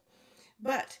 yourself.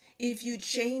 But if you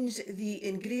change the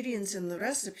ingredients in the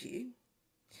recipe,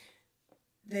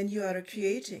 then you are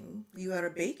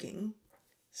baking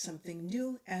something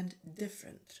new and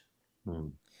different.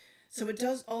 Mm. So it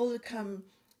does all come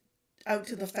out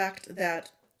to the fact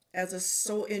that as a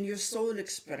soul in your soul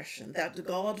expression, that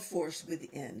God force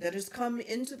within that has come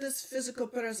into this physical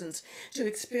presence to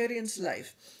experience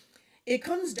life, it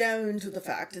comes down to the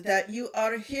fact that you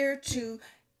are here to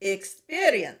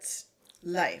experience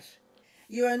life.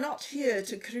 You are not here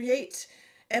to create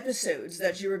episodes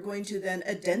that you are going to then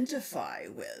identify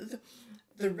with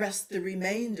the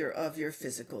remainder of your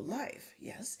physical life.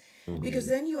 Yes, because Mm.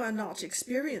 then you are not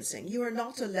experiencing, you are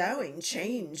not allowing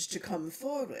change to come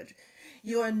forward.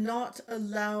 You are not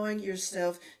allowing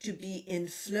yourself to be in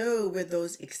flow with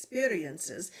those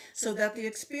experiences so that the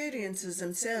experiences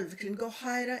themselves can go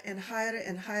higher and higher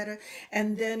and higher,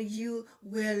 and then you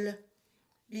will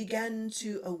begin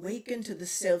to awaken to the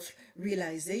self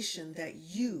realization that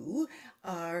you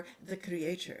are the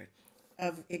creator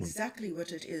of exactly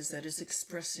what it is that is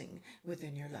expressing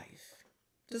within your life.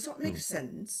 Does that make Mm.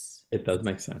 sense? It does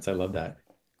make sense. I love that.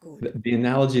 Good. The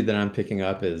analogy that I'm picking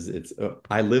up is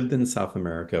I lived in South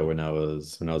America when I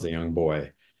was a young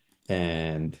boy,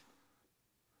 and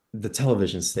the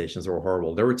television stations were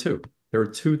horrible. There were two. There were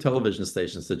two television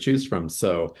stations to choose from.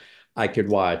 So I could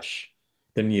watch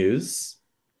the news,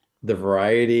 the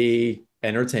variety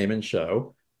entertainment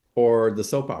show, or the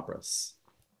soap operas.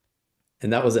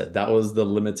 And that was it. That was the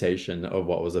limitation of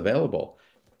what was available.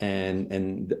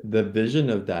 And the vision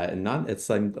of that, and not it's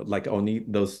like only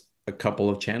those a couple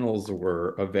of channels were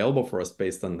available for us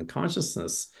based on the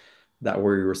consciousness that we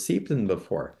received in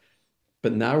before.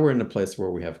 But now we're in a place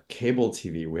where we have cable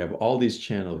TV, we have all these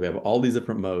channels, we have all these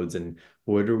different modes, and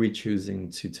what are we choosing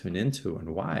to tune into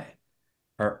and why?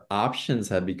 Our options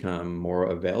have become more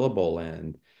available,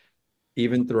 and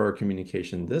even through our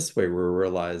communication this way, we're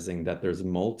realizing that there's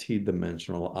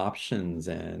multi-dimensional options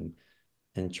and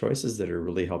choices that are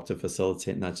really help to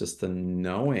facilitate not just the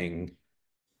knowing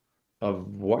of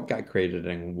what got created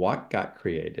and what got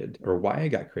created or why it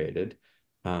got created,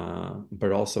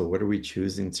 but also what are we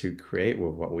choosing to create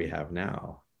with what we have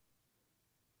now?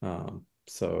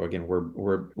 So again,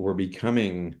 we're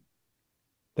becoming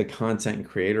the content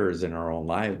creators in our own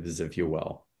lives, if you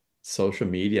will. Social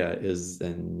media is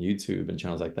and YouTube and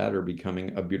channels like that are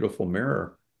becoming a beautiful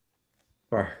mirror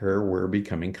for her. We're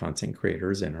becoming content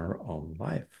creators in our own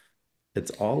life.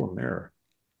 It's all a mirror.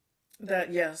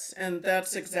 That, yes, and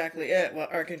that's exactly it.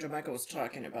 What Archangel Michael was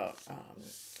talking about.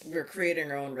 We're creating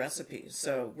our own recipes,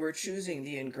 so we're choosing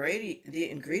the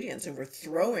ingredients, and we're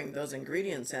throwing those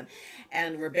ingredients in,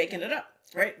 and we're baking it up.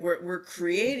 Right? We're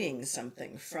creating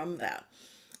something from that,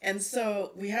 and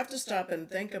so we have to stop and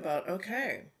think about,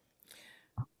 okay,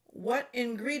 what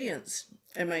ingredients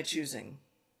am I choosing?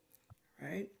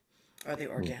 Right? Are they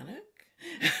Mm. organic?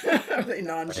 Are they Right.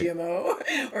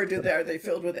 non-GMO, or are they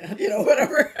filled with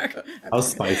whatever? I'm How joking.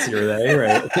 spicy are they,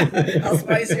 right? How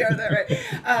spicy are they?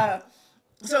 Right.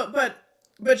 So,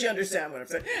 but you understand what I'm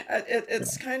saying.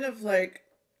 It's kind of like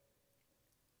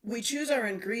we choose our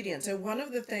ingredients, and one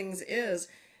of the things is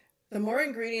the more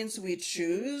ingredients we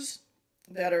choose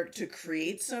that are to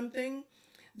create something,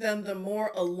 then the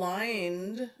more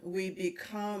aligned we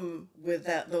become with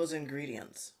those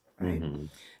ingredients, right? Hmm.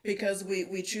 Because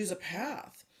we choose a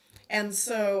path. And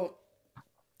so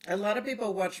a lot of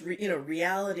people watch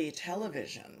reality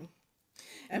television.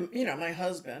 And my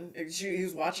husband, he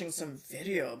was watching some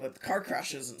video with car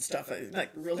crashes and stuff,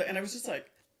 like really, and I was just like,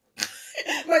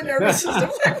 my nervous system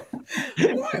was like,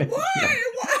 Yeah. why,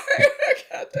 I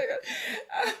can't take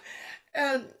it.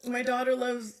 And my daughter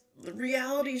loves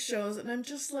reality shows, and I'm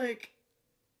just like,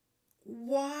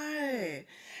 why?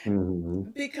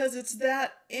 Mhm. Because it's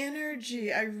that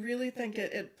energy. I really think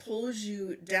it pulls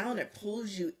you down. It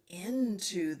pulls you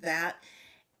into that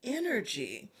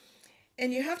energy.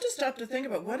 And you have to stop to think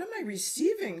about, what am I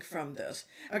receiving from this?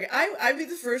 Okay, I'd be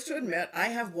the first to admit I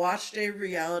have watched a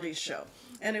reality show,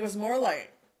 and it was more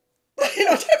like, and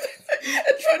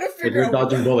trying to Like figure you're out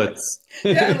dodging bullets.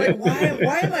 yeah, I'm like,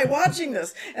 why am I watching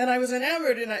this? And I was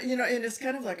enamored, and and it's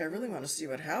kind of like, I really want to see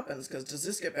what happens, because does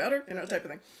this get better, type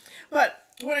of thing. But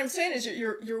what I'm saying is,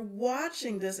 you're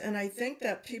watching this, and I think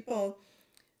that people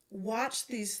watch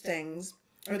these things,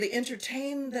 or they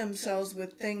entertain themselves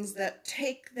with things that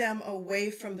take them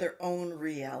away from their own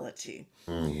reality.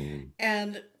 Mhm.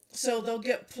 And so they'll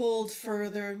get pulled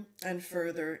further and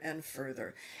further and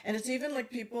further. And it's even like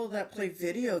people that play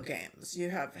video games. You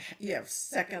have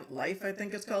Second Life, I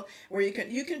think it's called, where you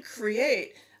can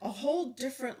create a whole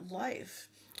different life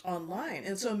online.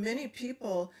 And so many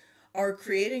people are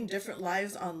creating different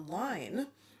lives online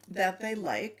that they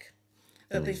like,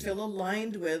 that they Mhm. feel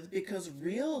aligned with, because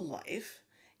real life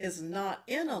is not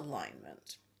in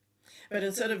alignment. But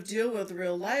instead of deal with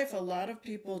real life, a lot of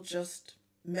people just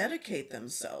medicate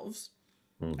themselves.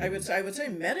 Mhm. I would say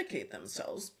medicate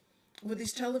themselves with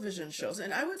these television shows.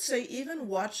 And I would say even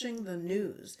watching the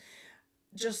news,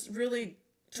 just really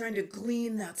trying to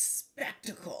glean that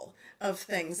spectacle of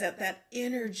things, that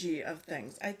energy of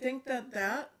things. I think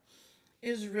that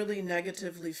is really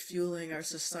negatively fueling our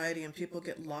society, and people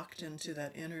get locked into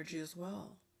that energy as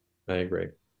well. I agree.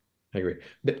 I agree.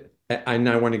 But I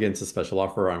want to get into special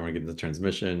offer. I want to get into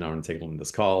transmission. I want to take on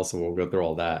this call. So we'll go through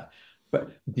all that.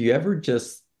 But do you ever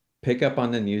just pick up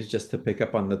on the news just to pick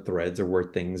up on the threads or where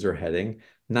things are heading,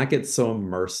 not get so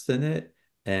immersed in it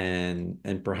and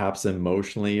perhaps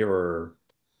emotionally or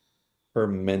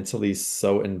mentally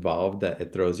so involved that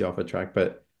it throws you off a track.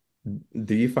 But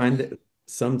do you find that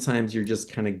sometimes you're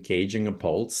just kind of gauging a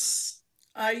pulse?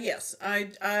 Yes,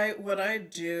 what I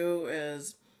do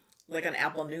is like on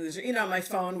Apple News, or, on my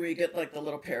phone where you get like the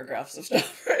little paragraphs of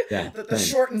stuff, right? Yeah, The same.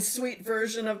 short and sweet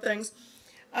version of things.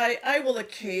 I will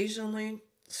occasionally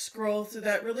scroll through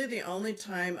that. Really, the only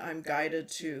time I'm guided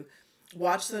to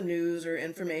watch the news or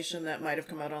information that might have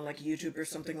come out on like YouTube or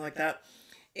something like that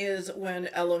is when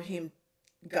Elohim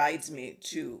guides me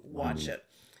to watch Mhm. it.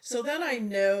 So then I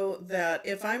know that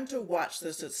if I'm to watch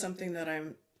this, it's something that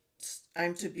I'm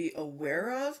to be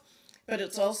aware of, but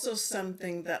it's also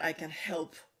something that I can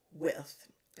help with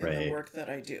in the Right. work that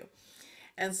I do.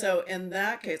 And so in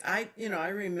that case, I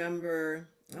remember,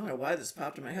 I don't know why this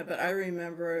popped in my head, but I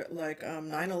remember like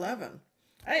 9/11.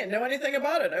 I didn't know anything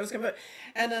about it. I was gonna,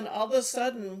 and then all of a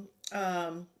sudden,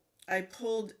 I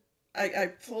pulled, I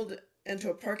pulled into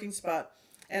a parking spot,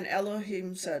 and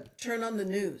Elohim said, "Turn on the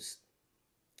news."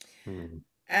 Mhm.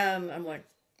 And I'm like,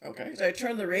 okay. So I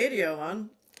turned the radio on,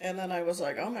 and then I was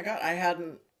like, oh my God, I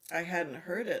hadn't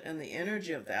heard it and the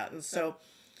energy of that. And so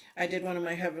I did one of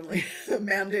my heavenly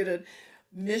mandated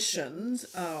missions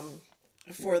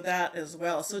for that as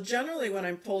well. So generally, when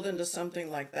I'm pulled into something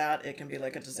like that, it can be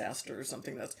like a disaster or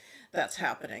something that's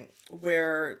happening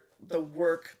where the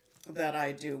work that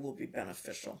I do will be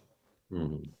beneficial.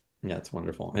 Mhm. Yeah, it's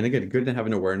wonderful. And again, good to have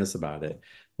an awareness about it.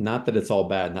 Not that it's all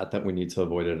bad, not that we need to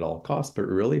avoid it at all costs, but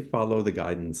really follow the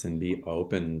guidance and be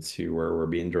open to where we're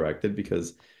being directed.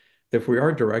 Because if we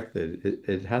are directed,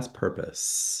 it has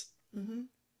purpose Hmm.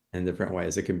 in different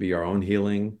ways. It can be our own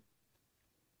healing.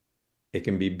 It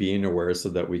can be being aware so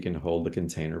that we can hold the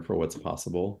container for what's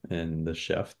possible in the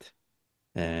shift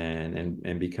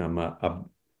and become a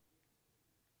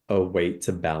weight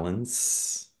to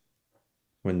balance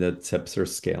when the tips are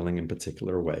scaling in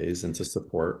particular ways and to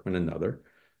support one another.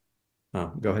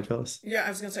 Go ahead, Phyllis. Yeah, I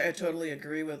was gonna say I totally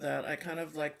agree with that. I kind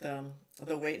of like the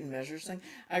weight and measures thing.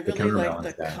 I The really like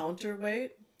the counterbalance, yeah.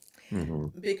 counterweight Hmm.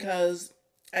 because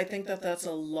I think that that's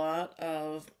a lot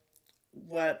of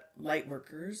what light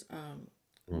workers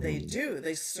they Hmm. do.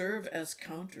 They serve as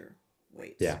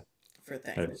counterweights Yeah. for Right.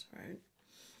 things, right?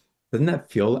 Doesn't that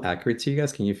feel accurate to you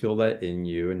guys? Can you feel that in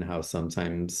you and how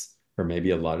sometimes, or maybe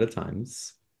a lot of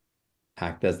times,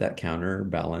 act as that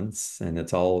counterbalance? And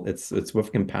it's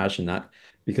with compassion, not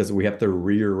because we have to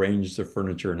rearrange the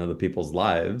furniture in other people's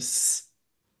lives,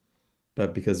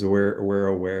 but because we're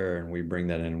aware and we bring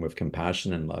that in with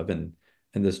compassion and love and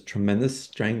there's tremendous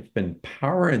strength and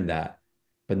power in that,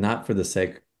 but not for the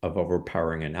sake of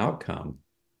overpowering an outcome,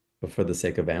 but for the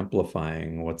sake of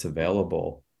amplifying what's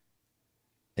available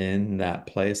in that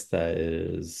place that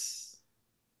is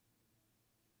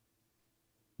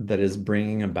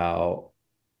bringing about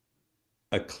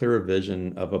a clear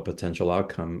vision of a potential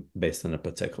outcome based on a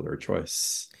particular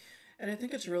choice. And I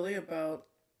think it's really about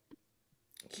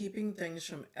keeping things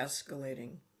from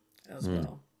escalating as Mm,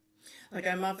 well. Like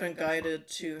I'm often guided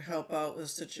to help out with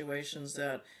situations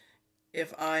that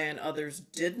if I and others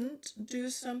didn't do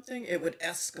something, it would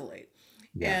escalate.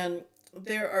 yeah, And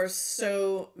there are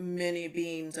so many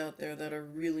beings out there that are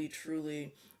really,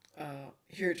 truly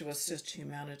here to assist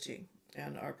humanity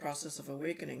and our process of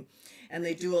awakening. And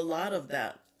they do a lot of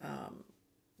that.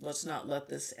 Let's not let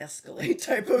this escalate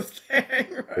type of thing,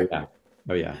 oh right? yeah,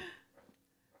 oh yeah.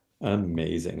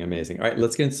 Amazing, amazing. All right,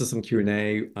 let's get into some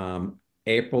Q&A.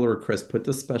 April or Chris, put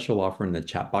the special offer in the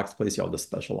chat box, please. Y'all, the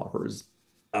special offer is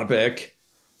epic.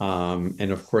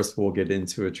 And of course, we'll get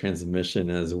into a transmission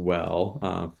as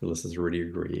well. Phyllis has already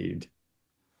agreed.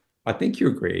 I think you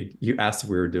agreed. You asked if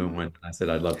we were doing one, and I said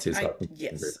I'd love to, so I think you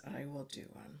agreed. Yes, I will do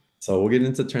one. So we'll get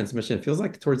into transmission. It feels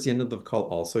like towards the end of the call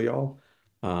also, y'all.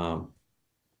 Um,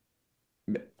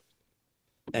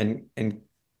 and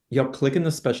y'all click in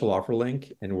the special offer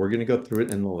link and we're going to go through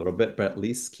it in a little bit, but at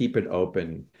least keep it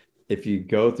open. If you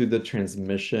go through the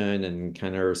transmission and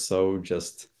kind of are so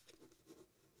just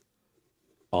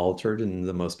altered in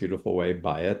the most beautiful way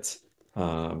by it,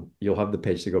 you'll have the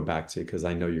page to go back to because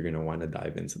I know you're going to want to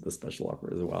dive into the special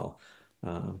offer as well.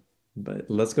 Uh, but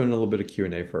let's go in a little bit of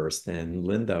Q&A first. And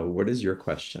Linda, what is your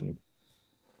question?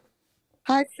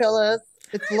 Hi, Phyllis.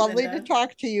 It's Hi, lovely to Linda.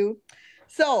 talk to you.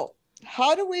 So,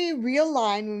 how do we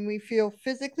realign when we feel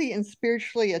physically and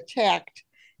spiritually attacked?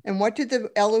 And what do the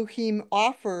Elohim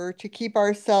offer to keep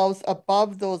ourselves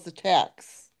above those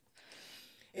attacks?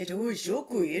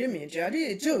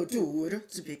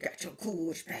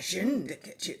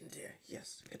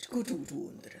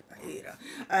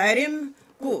 Arim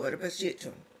Corpo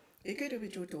situ.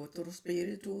 Ikiribitutoro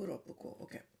spirituro poco.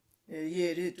 Okay.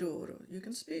 Yerituro. You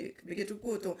can speak.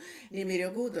 Bigitukuto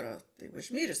nimiria gudra. They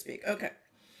wish me to speak. Okay.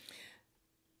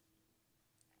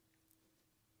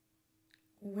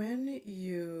 When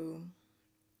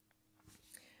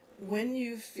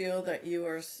you feel that you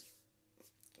are,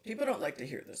 people don't like to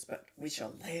hear this, but we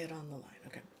shall lay it on the line.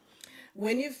 Okay.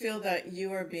 When you feel that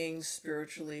you are being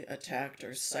spiritually attacked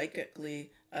or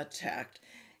psychically attacked,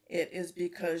 it is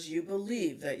because you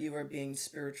believe that you are being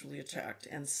spiritually attacked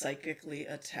and psychically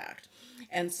attacked.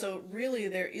 And so, really,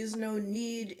 there is no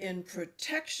need in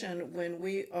protection when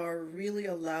we are really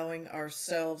allowing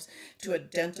ourselves to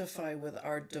identify with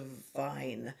our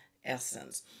divine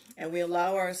essence. And we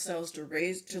allow ourselves to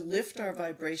lift our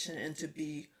vibration and to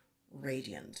be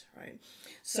radiant, right?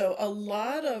 So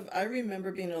I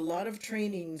remember being a lot of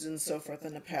trainings and so forth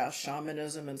in the past,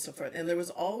 shamanism and so forth, and there was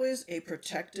always a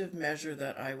protective measure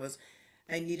that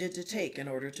I needed to take in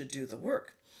order to do the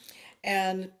work.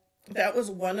 And that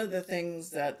was one of the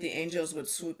things that the angels would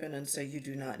swoop in and say, you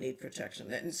do not need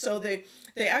protection. And so they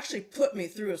actually put me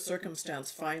through a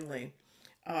circumstance finally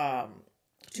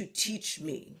to teach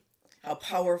me how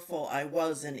powerful I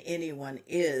was and anyone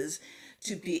is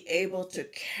to be able to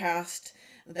cast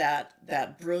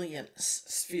that brilliant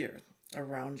sphere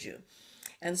around you.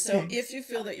 And so if you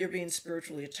feel that you're being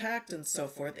spiritually attacked and so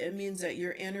forth, it means that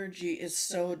your energy is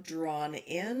so drawn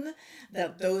in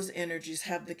that those energies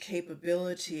have the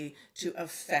capability to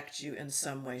affect you in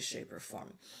some way, shape, or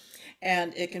form.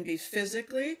 And it can be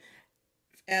physically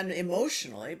and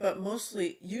emotionally, but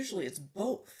usually it's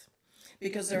both,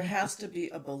 because there has to be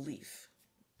a belief.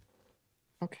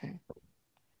 Okay.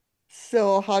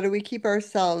 So how do we keep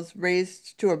ourselves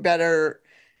raised to a better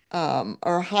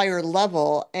or higher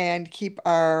level and keep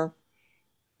our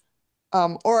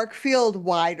auric field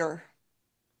wider?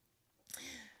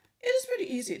 It is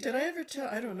pretty easy. Did I ever tell,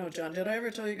 I don't know, John, did I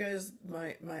ever tell you guys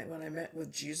my when I met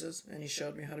with Jesus and he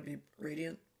showed me how to be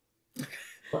radiant?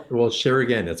 Well, share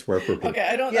again. It's worth repeating. Okay,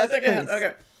 I don't Yes, think I have. please.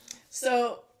 Okay.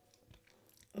 So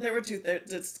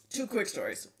there's two quick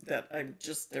stories that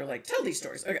they're like, tell these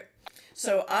stories. Okay.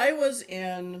 So I was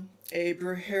in a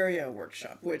brujeria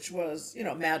workshop, which was,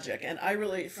 magic. And I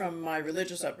really, from my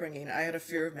religious upbringing, I had a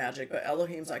fear of magic, but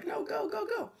Elohim's like, no, go, go,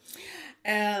 go.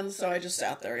 And so I just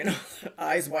sat there,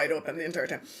 eyes wide open the entire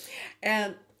time.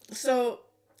 And so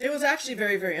it was actually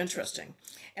very, very interesting.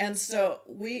 And so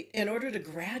in order to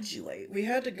graduate, we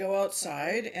had to go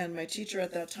outside, and my teacher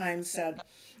at that time said,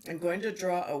 I'm going to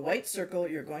draw a white circle.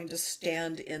 You're going to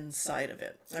stand inside of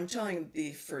it. I'm telling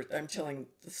the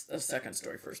second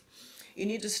story first. You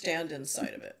need to stand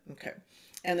inside of it. Okay.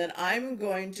 And then I'm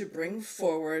going to bring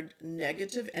forward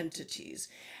negative entities.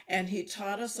 And he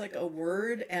taught us like a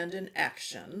word and an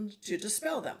action to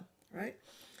dispel them, right?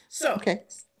 So, Okay.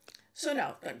 so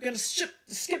now I'm going to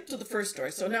skip to the first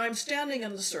story. So now I'm standing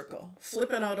in the circle,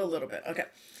 flipping out a little bit. Okay.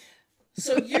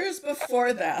 So years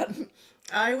before that,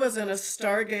 I was in a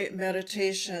Stargate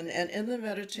meditation, and in the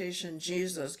meditation,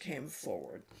 Jesus came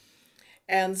forward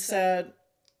and said,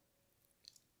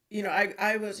 he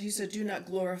said, do not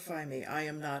glorify me. I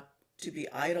am not to be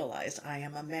idolized. I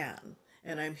am a man,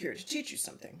 and I'm here to teach you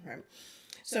something, right?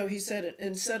 So he said,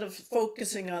 instead of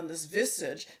focusing on this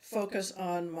visage, focus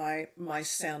on my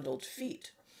sandaled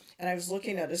feet. And I was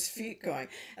looking at his feet going,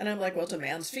 and I'm like, well, it's a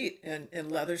man's feet in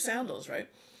leather sandals, right?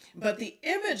 But the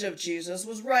image of Jesus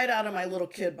was right out of my little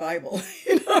kid Bible,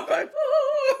 but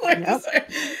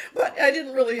I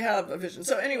didn't really have a vision.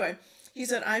 So anyway, he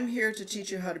said, I'm here to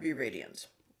teach you how to be radiant.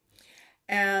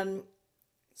 And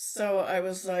so I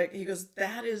was like, he goes,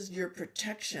 that is your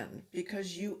protection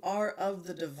because you are of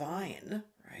the divine,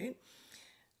 right?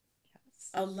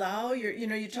 Yes. Allow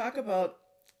you talk about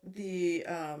the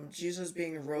Jesus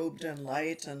being robed in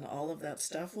light and all of that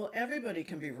stuff. Well, everybody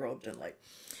can be robed in light.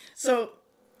 So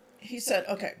he said,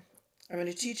 okay, I'm going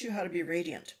to teach you how to be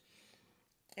radiant.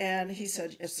 And he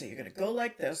said, so you're going to go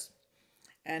like this.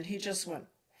 And he just went,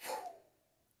 whew,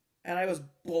 and I was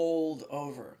bowled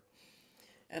over.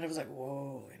 And I was like,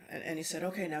 whoa. And he said,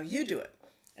 okay, now you do it.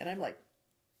 And I'm like,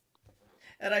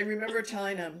 and I remember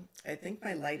telling him, I think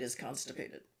my light is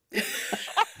constipated. Because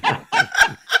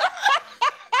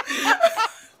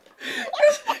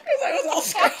I was all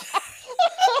scared.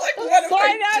 Like, what am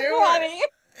I doing?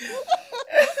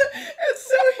 And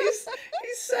so he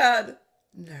said,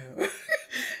 no.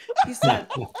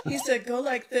 he said, go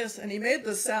like this. And he made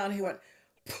the sound. He went,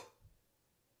 poof.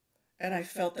 And I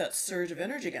felt that surge of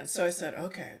energy again. So I said,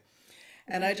 okay.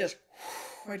 And I just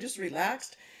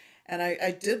relaxed. And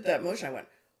I did that motion. I went,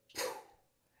 poof.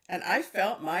 And I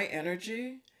felt my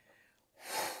energy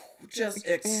just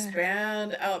Expand.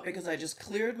 expand out because I just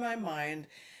cleared my mind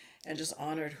and just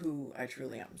honored who I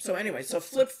truly am. So anyway, so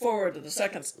flip forward to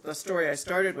the story I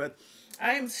started with.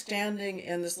 I am standing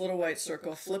in this little white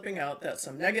circle, flipping out that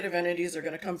some negative entities are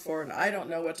going to come forward, and I don't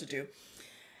know what to do.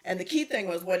 And the key thing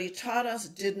was what he taught us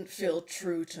didn't feel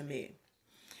true to me.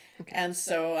 Okay. And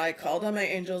so I called on my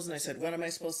angels and I said, what am I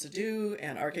supposed to do?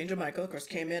 And Archangel Michael, of course,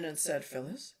 came in and said,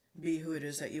 Phyllis, be who it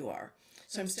is that you are.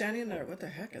 So I'm standing there, what the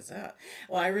heck is that?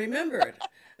 Well, I remembered.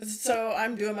 So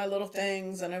I'm doing my little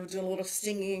things and I was doing a little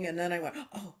singing and then I went,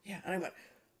 oh, yeah. And I went,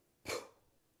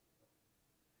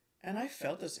 and I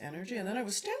felt this energy and then I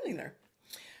was standing there.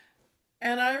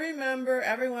 And I remember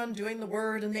everyone doing the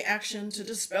word and the action to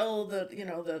dispel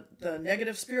the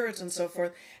negative spirits and so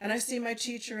forth. And I see my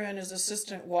teacher and his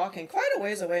assistant walking quite a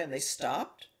ways away and they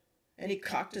stopped. And he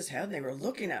cocked his head and they were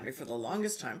looking at me for the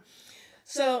longest time.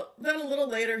 So then a little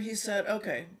later he said,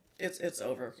 okay, it's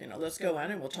over. Let's go in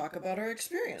and we'll talk about our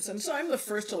experience. And so I'm the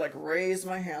first to like raise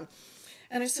my hand.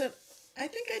 And I said, I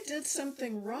think I did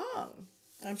something wrong.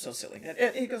 I'm so silly.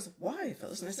 And he goes, why,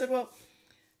 Phyllis? And I said, well,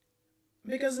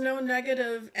 because no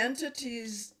negative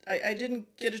entities, I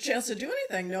didn't get a chance to do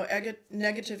anything. No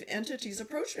negative entities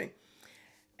approached me.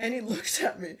 And he looked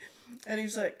at me and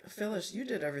he's like, Phyllis, you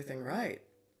did everything right.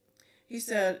 He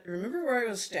said, remember where I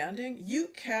was standing? You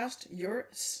cast your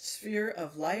sphere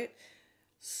of light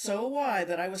so wide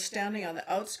that I was standing on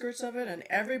the outskirts of it, and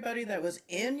everybody that was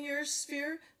in your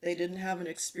sphere, they didn't have an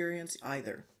experience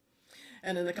either.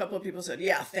 And then a couple of people said,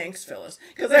 yeah, thanks, Phyllis,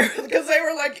 because they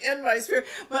were like in my sphere.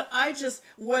 But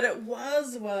what it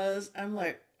was, I'm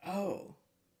like, oh,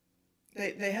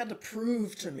 they had to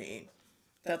prove to me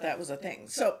that that was a thing.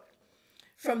 So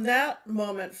from that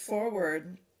moment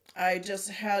forward, I just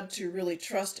had to really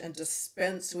trust and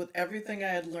dispense with everything I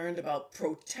had learned about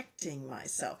protecting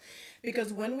myself.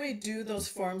 Because when we do those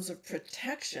forms of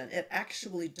protection, it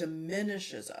actually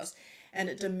diminishes us and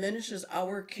it diminishes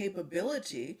our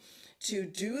capability to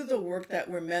do the work that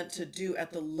we're meant to do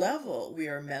at the level we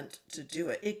are meant to do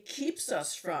it. It keeps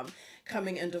us from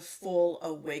coming into full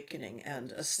awakening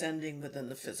and ascending within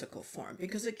the physical form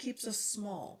because it keeps us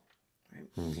small.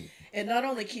 Right? Mhm. It not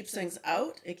only keeps things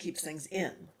out, it keeps things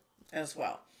in as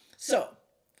well. So,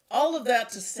 all of that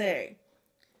to say,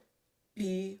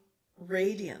 be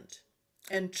radiant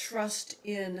and trust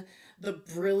in the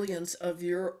brilliance of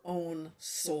your own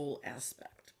soul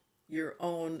aspect, your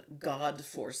own God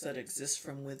force that exists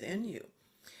from within you.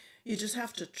 You just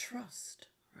have to trust,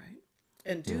 right?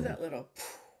 And do Mhm. that little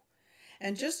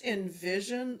and just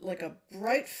envision like a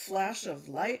bright flash of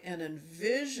light and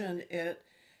envision it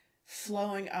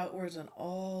flowing outwards in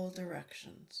all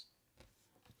directions.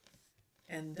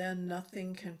 And then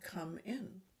nothing can come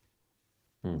in.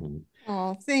 Mhm.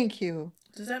 Oh, thank you.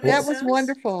 Does that make That Well, was sense?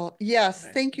 wonderful. Yes,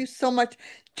 Okay. thank you so much.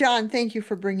 John, thank you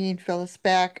for bringing Phyllis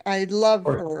back. I love of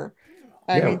course. her.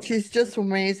 I Yeah, mean, she's just I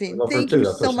amazing. love her Thank too. you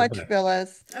That's what so she's much, doing.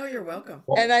 Phyllis. Oh, you're welcome.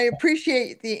 And Well, I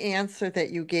appreciate the answer that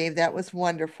you gave. That was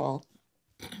wonderful.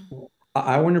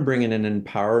 I want to bring in an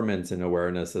empowerment and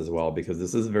awareness as well, because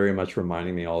this is very much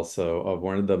reminding me also of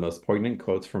one of the most poignant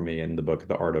quotes for me in the book,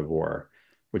 The Art of War,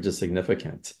 which is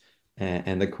significant.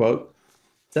 And the quote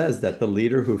says that the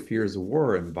leader who fears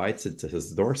war invites it to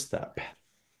his doorstep.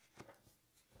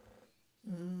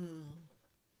 Mm.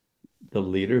 The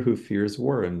leader who fears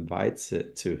war invites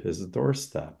it to his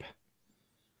doorstep.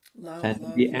 Love, And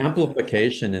love, the love, love.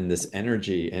 amplification in this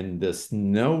energy and this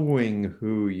knowing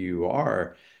who you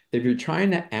are, if you're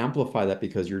trying to amplify that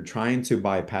because you're trying to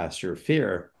bypass your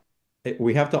fear,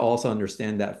 we have to also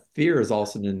understand that fear is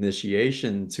also an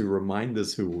initiation to remind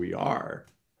us who we are.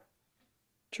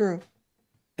 True.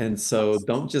 And so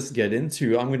don't just get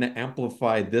into, I'm going to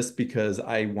amplify this because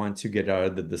I want to get out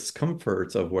of the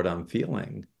discomfort of what I'm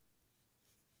feeling.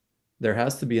 There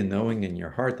has to be a knowing in your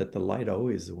heart that the light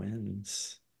always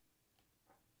wins,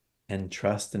 and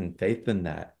trust and faith in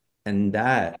that. And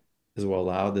that is what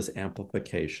allow this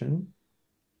amplification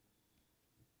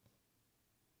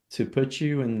to put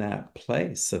you in that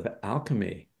place of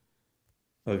alchemy,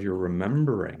 of your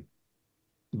remembering.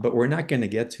 But we're not going to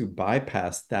get to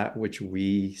bypass that which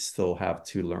we still have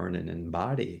to learn and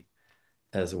embody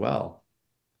as well.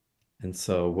 And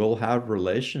so we'll have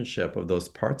relationship of those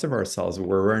parts of ourselves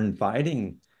where we're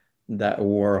inviting that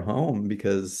war home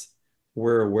because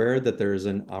we're aware that there's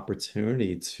an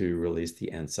opportunity to release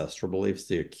the ancestral beliefs,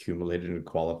 the accumulated and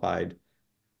qualified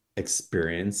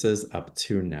experiences up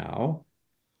to now,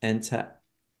 and to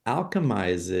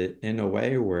alchemize it in a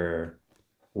way where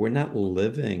we're not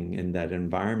living in that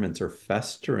environment or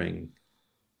festering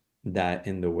that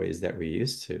in the ways that we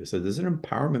used to. So there's an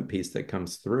empowerment piece that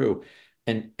comes through.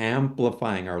 and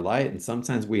amplifying our light. And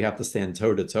sometimes we have to stand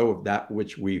toe to toe with that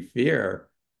which we fear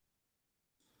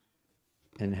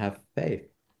and have faith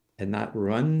and not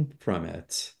run from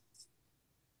it,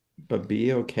 but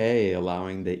be okay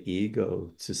allowing the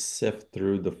ego to sift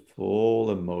through the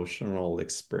full emotional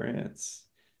experience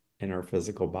in our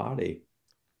physical body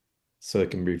so it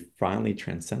can be finally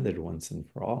transcended once and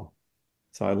for all.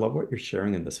 So I love what you're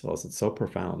sharing in this, Phyllis. It's so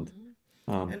profound.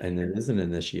 And And it is an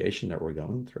initiation that we're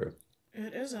going through.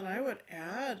 it is, and I would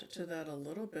add to that a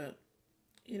little bit.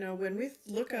 You know, when we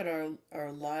look at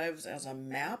our lives as a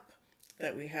map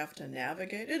that we have to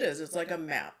navigate, it is, it's like a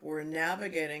map. We're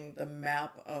navigating the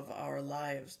map of our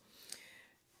lives.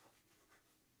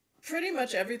 Pretty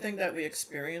much everything that we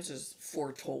experience is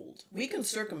foretold. We can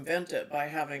circumvent it by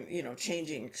having,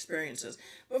 changing experiences.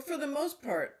 But for the most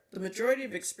part, the majority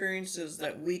of experiences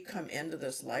that we come into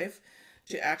this life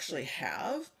to actually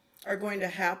have are going to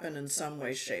happen in some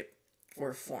way, shape,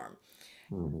 or form.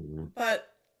 Mhm. But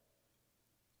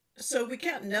so we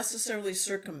can't necessarily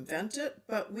circumvent it,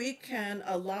 but we can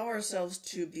allow ourselves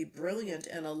to be brilliant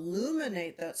and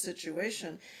illuminate that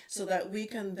situation so that we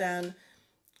can then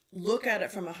look at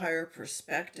it from a higher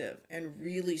perspective and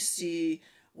really see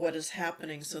what is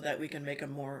happening so that we can make a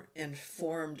more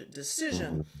informed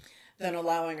decision Mhm. than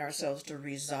allowing ourselves to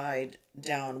reside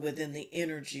down within the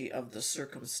energy of the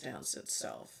circumstance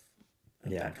itself.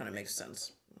 If Yeah. that kind of makes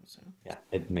sense. So, Yeah.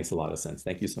 It makes a lot of sense.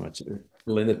 Thank you so much.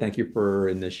 Linda, thank you for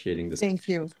initiating this. Thank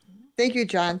you. Thank you,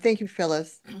 John. Thank you,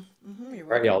 Phyllis. you're All right,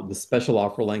 welcome. y'all. The special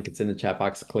offer link, it's in the chat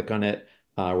box. Click on it.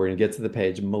 We're going to get to the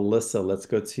page. Melissa, let's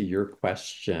go to your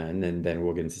question, and then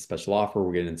we'll get into special offer.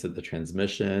 We'll get into the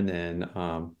transmission, and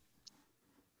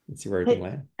let's see where everything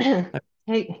Hey, lands.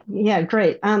 hey, yeah,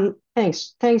 great.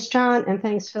 Thanks, John, and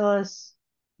thanks, Phyllis.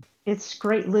 It's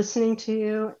great listening to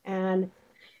you, and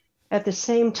at the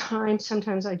same time,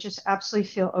 sometimes I just absolutely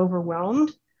feel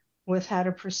overwhelmed with how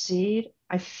to proceed.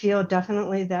 I feel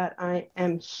definitely that I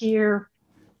am here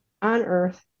on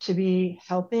Earth to be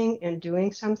helping and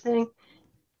doing something,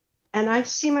 and I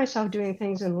see myself doing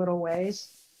things in little ways,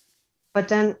 but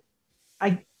then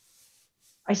I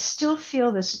I still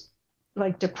feel this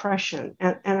like depression,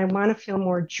 and I want to feel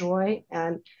more joy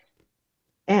and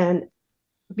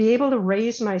be able to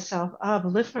raise myself up,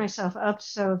 lift myself up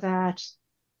so that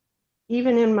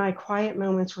even in my quiet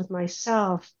moments with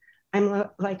myself, I'm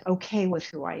like okay with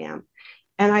who I am.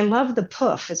 And I love the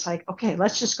poof. It's like, okay,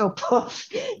 let's just go poof.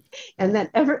 And then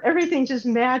everything just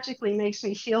magically makes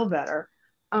me feel better.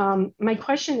 My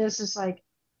question is like,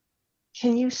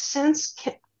 can you sense,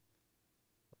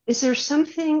 is there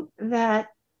something that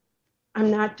I'm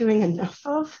not doing enough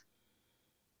of?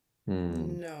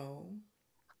 Hmm. No.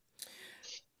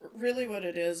 Really what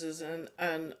it is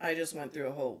and I just went through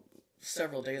a whole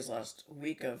several days last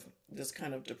week of this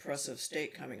kind of depressive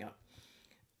state coming up.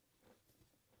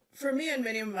 For me and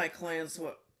many of my clients,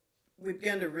 what we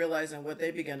began to realize and what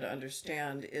they began to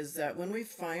understand is that when we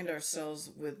find ourselves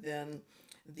within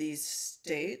these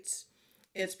states,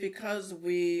 it's because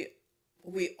we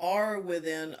are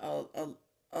within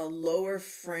a lower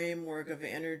framework of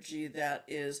energy that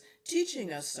is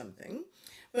teaching us something,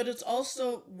 but it's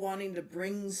also wanting to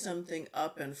bring something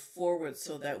up and forward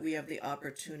so that we have the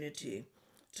opportunity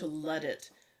to let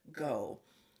it go.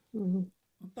 Mhm.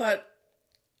 But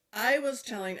I was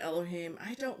telling Elohim,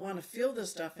 I don't want to feel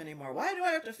this stuff anymore. Why do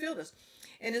I have to feel this?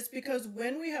 And it's because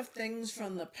when we have things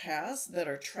from the past that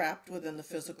are trapped within the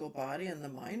physical body and the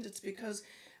mind, it's because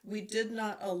we did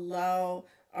not allow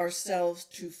ourselves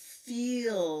to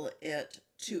feel it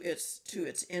to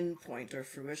its end point or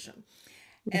fruition.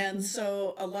 And Mhm.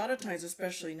 so a lot of times,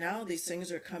 especially now, these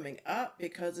things are coming up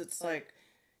because it's like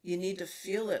you need to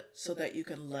feel it so that you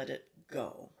can let it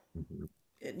go. Mhm.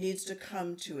 It needs to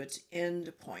come to its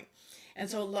end point. And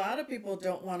so a lot of people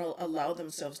don't want to allow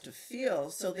themselves to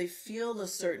feel, so they feel a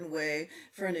certain way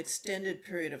for an extended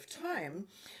period of time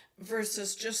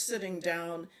versus just sitting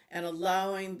down and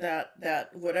allowing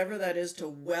that whatever that is to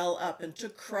well up and to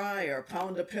cry or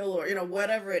pound a pillow or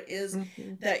whatever it is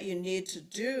Mhm. that you need to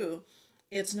do.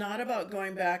 It's not about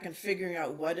going back and figuring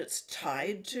out what it's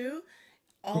tied to.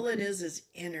 All it is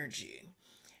energy,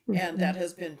 and that Mhm.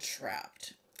 has been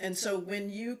trapped. And so when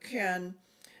you can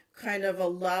kind of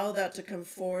allow that to come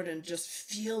forward and just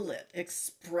feel it,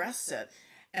 express it,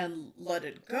 and let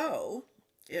it go,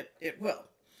 it will.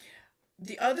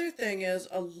 The other thing is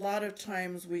a lot of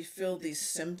times we feel these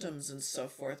symptoms and so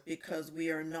forth because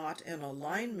we are not in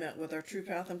alignment with our true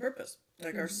path and purpose,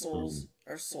 like our Mhm. soul's Mhm.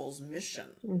 our soul's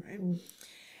mission, right? Mhm.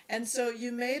 And so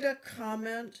you made a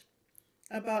comment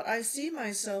about I see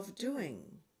myself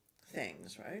doing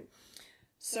things, right?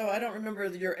 So I don't remember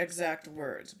your exact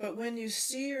words, but when you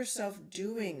see yourself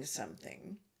doing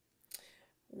something,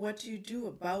 what do you do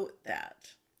about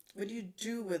that? What do you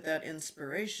do with that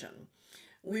inspiration?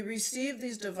 We receive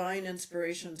these divine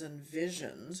inspirations and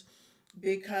visions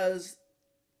because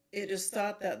it is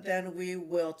thought that then we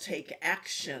will take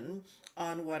action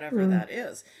on whatever Mm, that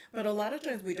is. But a lot of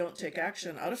times we don't take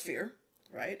action out of fear,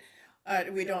 right? I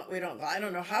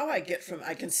don't know how I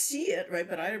can see it, right?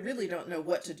 But I really don't know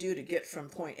what to do to get from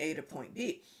point A to point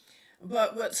B.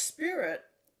 But what spirit,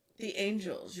 the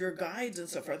angels, your guides and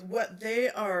so forth, what they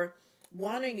are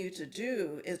wanting you to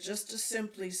do is just to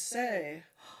simply say,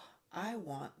 I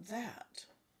want that.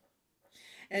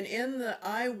 And in the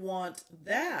I want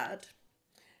that,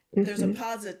 there's a mhm,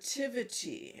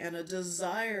 positivity and a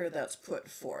desire that's put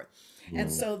forth. And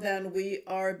Mm. so then we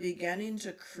are beginning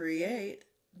to create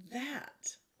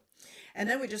that. And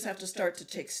then we just have to start to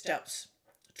take steps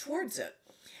towards it.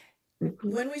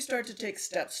 mhm. When we start to take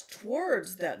steps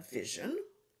towards that vision,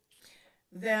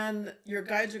 then your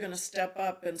guides are going to step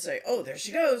up and say, oh, there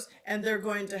she goes. And they're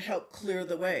going to help clear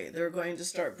the way. They're going to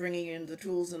start bringing in the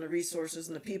tools and the resources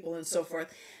and the people and so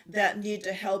forth that need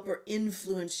to help or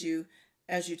influence you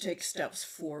as you take steps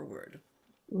forward.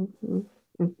 Mhm,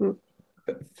 mhm.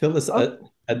 Phyllis,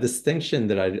 Oh, a distinction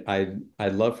that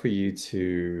I'd love for you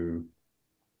to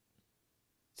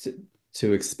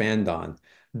to expand on.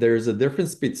 There's a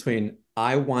difference between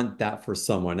I want that for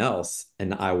someone else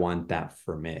and I want that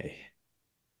for me.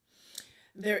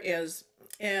 There is,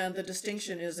 and the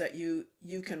distinction is that you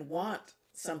can want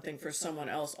something for someone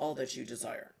else all that you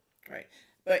desire, right?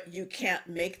 But you can't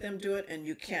make them do it and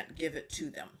you can't give it to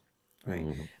them, right?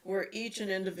 Mm. We're each an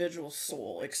individual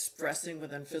soul expressing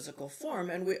within physical form,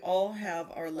 and we all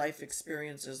have our life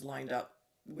experiences lined up.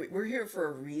 We're here for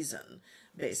a reason,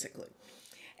 basically.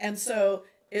 And so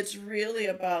it's really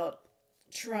about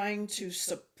trying to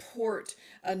support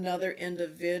another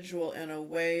individual in a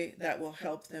way that will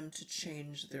help them to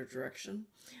change their direction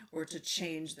or to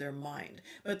change their mind.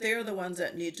 But they're the ones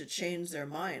that need to change their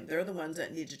mind. They're the ones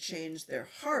that need to change their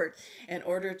heart in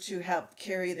order to have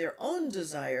carry their own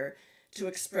desire to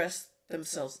express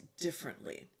themselves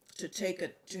differently,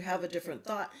 to have a different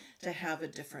thought, to have a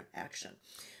different action.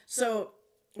 So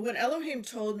when Elohim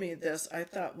told me this, I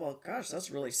thought, well, gosh,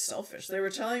 that's really selfish. They were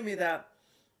telling me that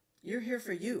you're here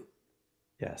for you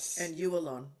Yes. and you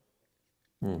alone,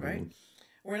 right? Mhm.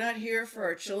 We're not here for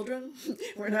our children.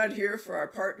 We're not here for our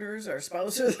partners, our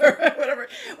spouses, or whatever,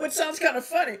 which sounds kind of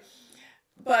funny.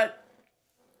 But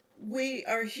we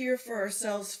are here for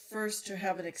ourselves first to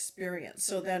have an experience.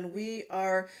 So then we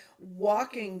are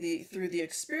walking through the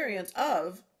experience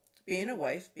of being a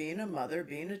wife, being a mother,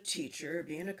 being a teacher,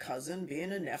 being a cousin,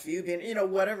 being a nephew, being,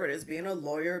 whatever it is, being a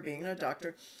lawyer, being a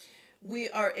doctor. We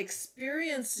are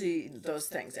experiencing those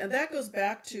things. And that goes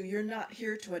back to you're not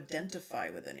here to identify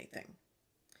with anything.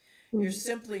 You're mm,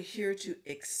 simply here to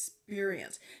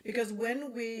experience. Because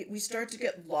when we start to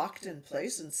get locked in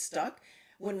place and stuck,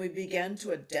 when we begin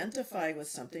to identify with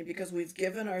something, because we've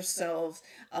given ourselves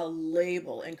a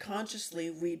label and consciously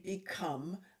we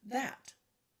become that.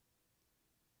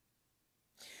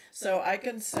 So I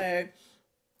can say,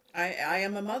 I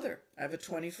am a mother. I have a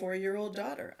 24-year-old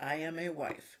daughter. I am a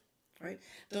wife, right?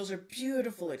 Those are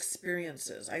beautiful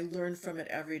experiences. I learn from it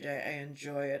every day. I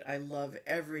enjoy it. I love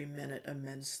every minute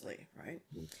immensely, right?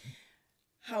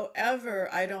 However,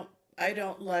 I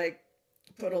don't like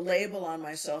put a label on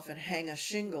myself and hang a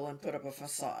shingle and put up a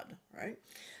facade, right?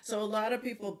 So a lot of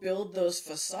people build those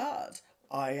facades.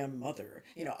 I am mother,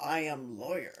 I am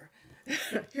lawyer.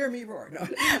 Hear me roar. No.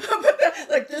 But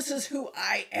like this is who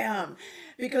I am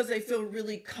because they feel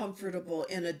really comfortable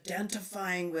in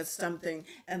identifying with something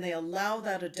and they allow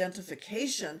that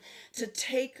identification to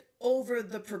take over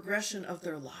the progression of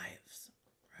their lives,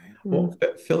 right? mm, Well,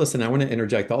 Phyllis, and I want to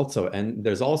interject also, and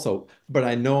there's also, but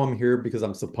I know I'm here because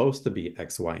I'm supposed to be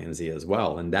X, Y, and Z as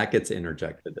well, and that gets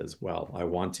interjected as well. I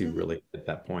want to Mm-hmm. really hit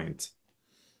that point.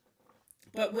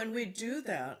 But when we do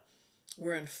that,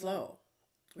 we're in flow.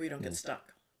 We don't get Mm.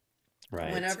 stuck.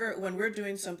 Right. When we're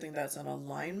doing something that's in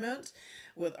alignment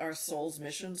with our soul's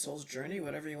mission, soul's journey,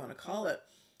 whatever you want to call it,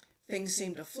 things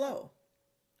seem to flow.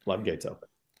 Right? Floodgates open.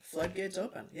 Floodgates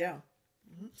open. Yeah.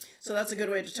 So that's a good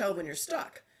way to tell when you're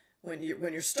stuck. When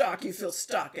you're stuck, you feel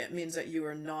stuck. It means that you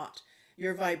are not.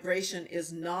 Your vibration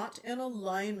is not in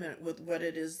alignment with what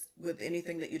it is with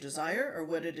anything that you desire or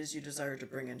what it is you desire to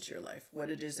bring into your life, what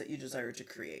it is that you desire to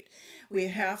create. We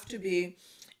have to be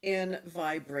in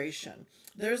vibration.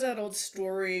 There's that old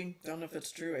story, don't know if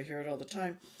it's true, I hear it all the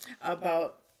time,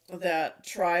 about that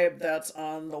tribe that's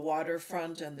on the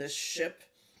waterfront and this ship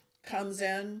comes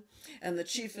in, and the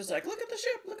chief is like, look at the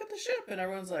ship, look at the ship. And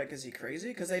everyone's like, is he crazy?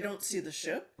 Because they don't see the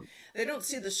ship. They don't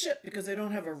see the ship because they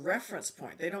don't have a reference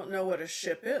point. They don't know what a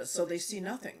ship is, so they see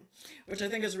nothing, which I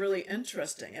think is really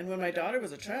interesting. And when my daughter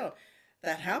was a child,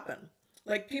 that happened.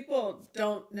 Like, people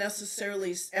don't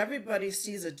necessarily, everybody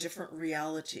sees a different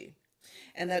reality.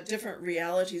 And that different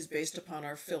reality is based upon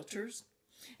our filters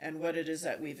and what it is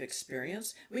that we've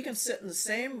experienced. We can sit in the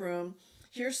same room,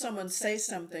 hear someone say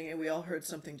something, and we all heard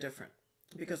something different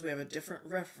because we have a different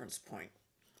reference point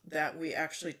that we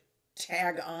actually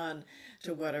tag on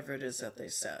to whatever it is that they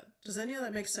said. Does any of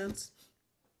that make sense?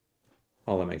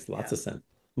 All that makes lots Yeah. of sense.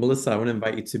 Melissa, I want to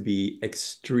invite you to be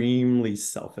extremely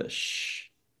selfish.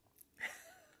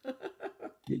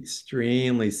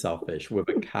 Extremely selfish with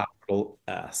a capital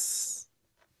S.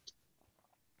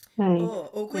 Thanks. Oh,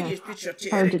 Yeah, quindi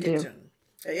hard to do.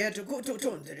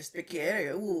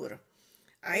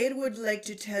 I would like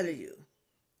to tell you,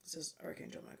 says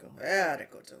Archangel Michael.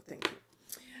 Thank you.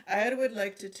 I would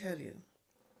like to tell you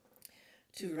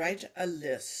to write a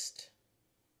list.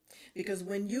 Because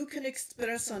when you can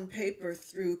express on paper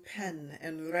through pen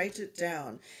and write it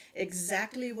down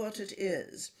exactly what it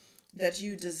is that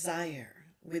you desire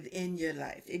within your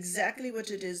life, exactly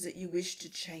what it is that you wish to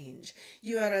change,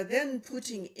 you are then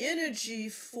putting energy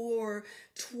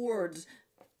towards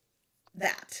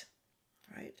that,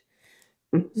 right?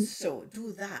 Mhm. So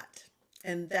do that,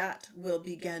 and that will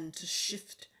begin to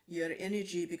shift your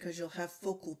energy because you'll have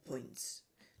focal points.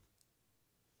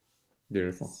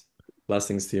 Beautiful.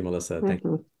 Blessings to you, Melissa. Thank you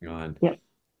Mhm. for coming on. Yep.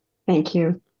 Thank you.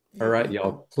 All You're right, welcome.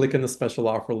 y'all. Click on the special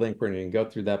offer link. We're going to go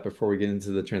through that before we get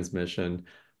into the transmission.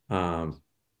 Um,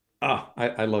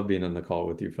 I love being on the call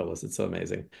with you, Phyllis. It's so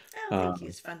amazing. Oh, thank you. Um,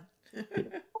 It's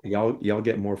fun. y'all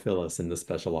get more Phyllis in the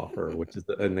special offer, which is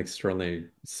an extraordinarily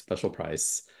special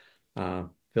price.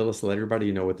 Phyllis, let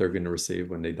everybody know what they're going to receive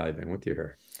when they dive in with you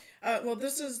here. Well,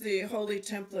 this is the Holy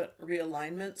Template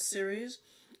Realignment series.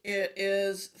 It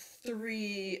is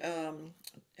three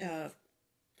uh,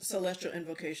 celestial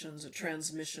invocations,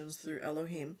 transmissions through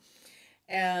Elohim,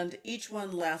 and each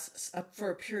one lasts up for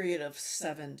a period of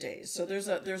 7 days. So there's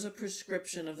a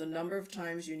prescription of the number of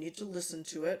times you need to listen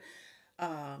to it,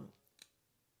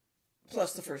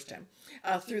 plus the first time,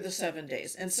 through the 7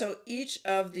 days. And so each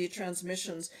of the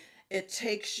transmissions, it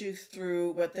takes you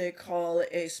through what they call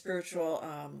a spiritual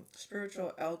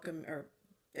alchemy, or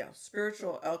yeah,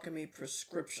 spiritual alchemy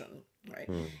prescription, right?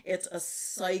 Hmm. It's a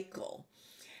cycle.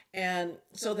 And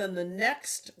so then the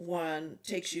next one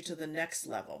takes you to the next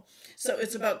level. So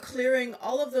it's about clearing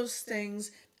all of those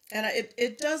things. And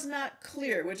it does not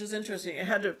clear, which is interesting.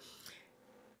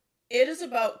 It is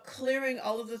about clearing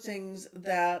all of the things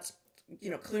that,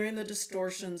 clearing the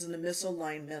distortions and the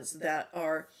misalignments that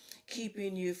are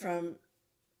keeping you from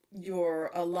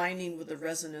your aligning with the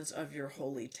resonance of your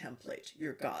holy template,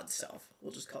 your God self.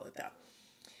 We'll just call it that.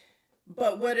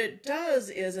 But what it does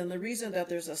is, and the reason that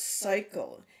there's a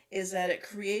cycle is that it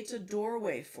creates a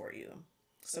doorway for you.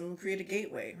 Some create a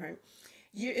gateway, right?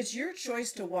 It's your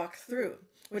choice to walk through,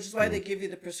 which is why Hmm. they give you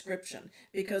the prescription,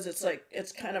 because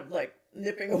it's kind of like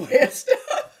nipping away at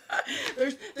stuff.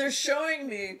 They're showing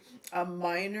me a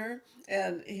miner,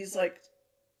 and he's like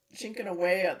chinking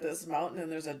away at this mountain,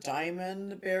 and there's a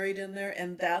diamond buried in there,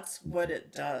 and that's what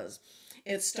it does.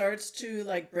 It starts to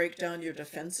like break down your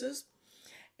defenses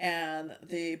and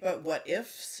the but what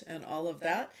ifs and all of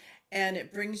that, and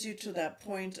it brings you to that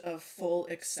point of full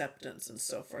acceptance and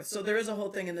so forth. So there is a whole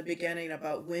thing in the beginning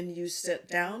about when you sit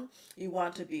down, you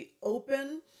want to be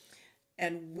open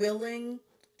and willing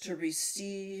to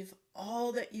receive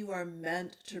all that you are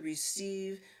meant to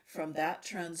receive from that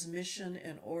transmission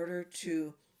in order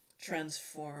to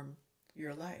transform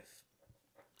your life,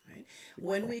 right?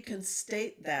 When we can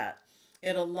state that,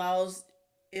 it allows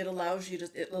it allows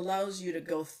you to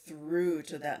go through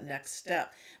to that next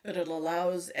step, but it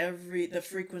allows the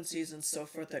frequencies and so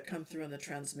forth that come through in the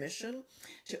transmission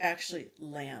to actually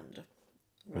land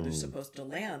where they're Hmm. supposed to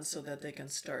land so that they can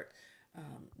start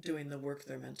doing the work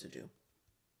they're meant to do.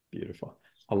 Beautiful.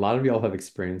 A lot of y'all have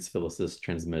experienced Phyllis's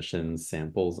transmission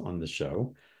samples on the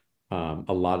show.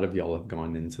 A lot of y'all have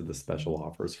gone into the special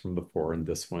offers from before and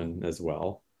this one as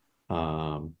well.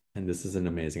 And this is an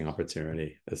amazing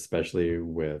opportunity, especially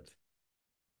with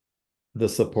the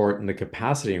support and the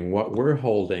capacity and what we're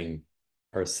holding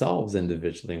ourselves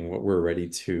individually and what we're ready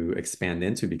to expand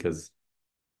into because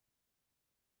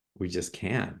we just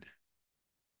can.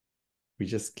 We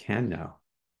just can now.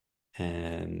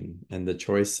 And the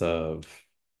choice of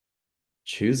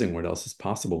choosing what else is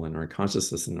possible in our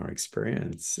consciousness and our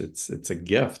experience, it's a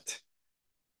gift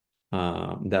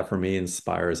that for me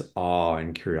inspires awe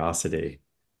and curiosity.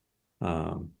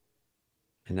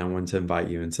 And I want to invite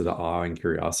you into the awe and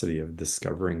curiosity of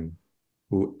discovering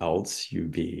who else you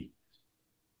be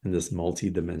in this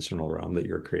multi-dimensional realm that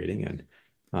you're creating.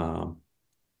 And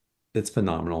it's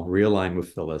phenomenal. Realign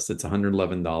with Phyllis. It's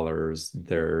 $111.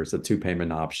 There's a two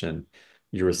payment option.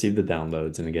 You receive the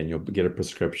downloads. And again, you'll get a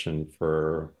prescription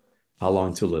for how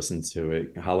long to listen to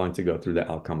it, how long to go through the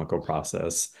alchemical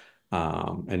process.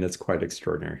 And it's quite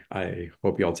extraordinary. I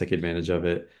hope you all take advantage of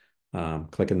it.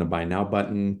 Click on the buy now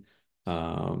button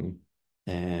um,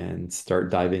 and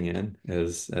start diving in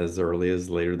as early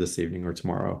as later this evening or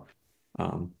tomorrow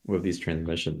with these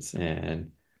transmissions.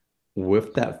 And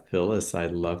with that, Phyllis,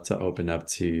 I'd love to open up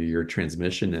to your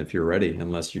transmission if you're ready,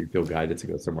 unless you feel guided to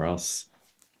go somewhere else.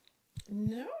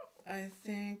 No, I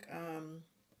think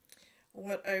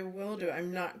what I will do,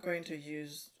 I'm not going to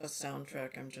use a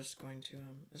soundtrack. I'm just going to,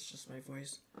 it's just my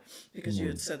voice. Because you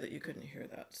had said that you couldn't hear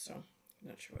that, so I'm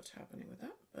not sure what's happening with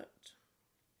that, but.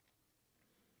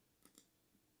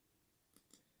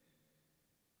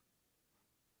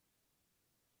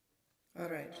 All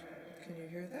right, can you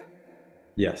hear that?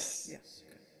 Yes. Yes.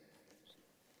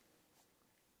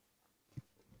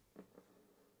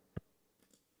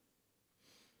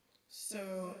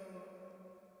 So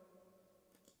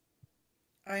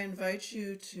I invite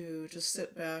you to just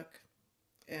sit back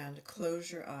and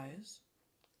close your eyes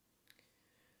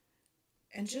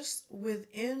and just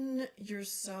within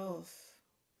yourself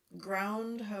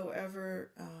ground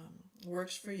however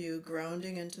works for you,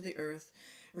 grounding into the earth,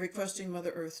 requesting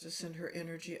Mother Earth to send her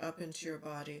energy up into your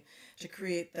body to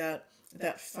create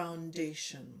that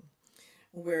foundation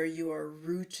where you are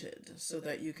rooted so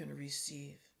that you can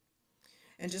receive.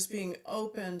 And just being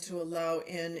open to allow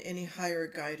in any higher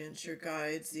guidance, your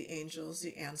guides, the angels,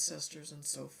 the ancestors, and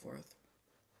so forth,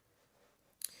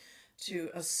 to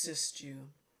assist you.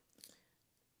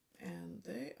 And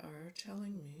they are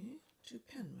telling me to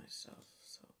pin myself.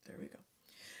 So there we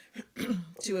go.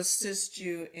 To assist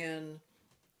you in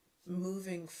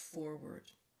moving forward.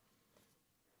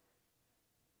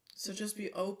 So just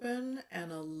be open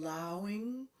and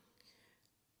allowing,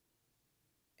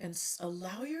 and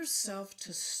allow yourself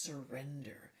to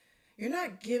surrender. You're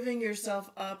not giving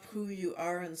yourself up who you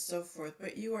are and so forth,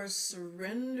 but you are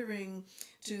surrendering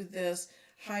to this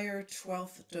higher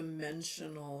 12th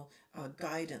dimensional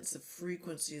guidance of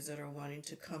frequencies that are wanting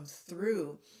to come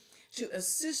through to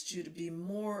assist you to be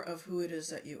more of who it is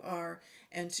that you are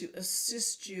and to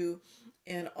assist you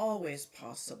in all ways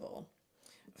possible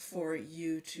for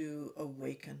you to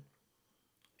awaken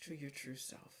to your true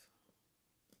self.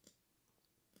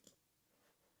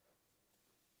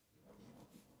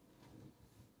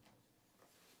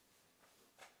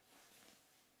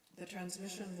 The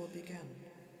transmission will begin.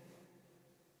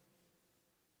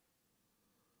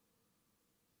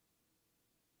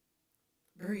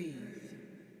 Breathe.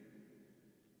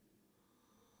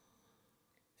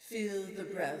 Feel the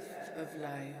breath of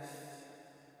life,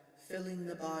 filling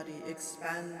the body,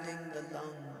 expanding the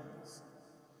lungs,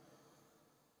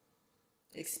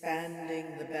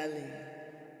 expanding the belly,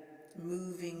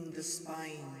 moving the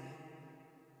spine.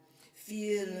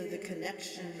 Feel the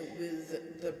connection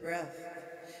with the breath.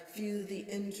 Feel the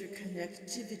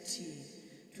interconnectivity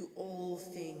to all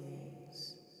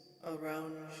things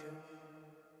around you.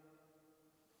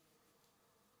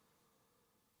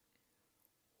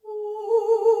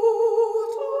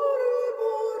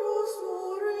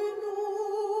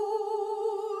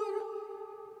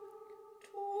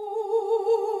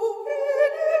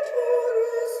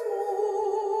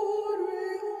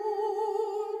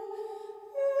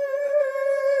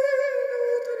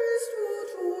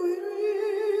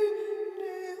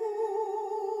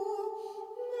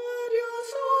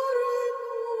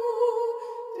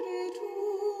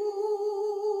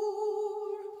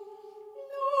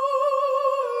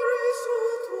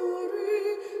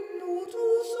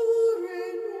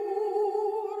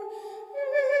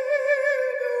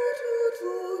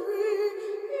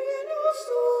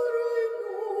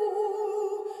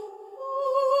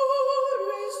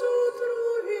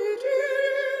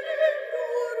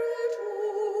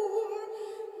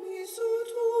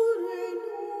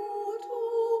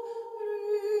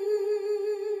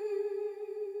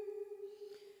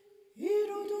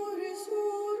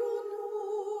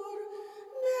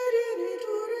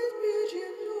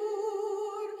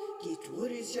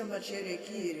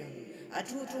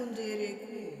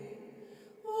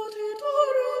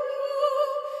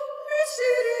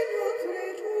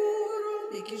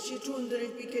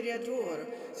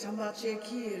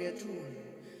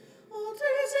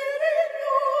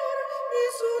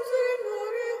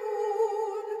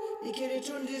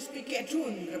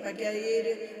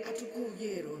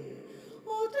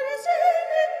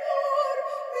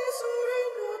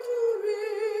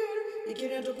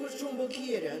 Bicchierato cosciumbo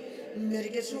chiera,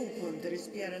 merche su con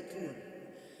respiratur.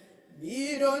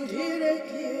 Miron dire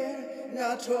chier,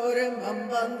 natore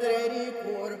mambandre di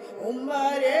cor, o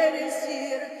mare di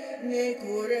sir, ne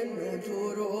cure non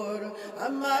turor,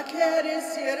 amma che di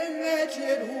sir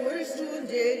invece dur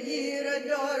stunderir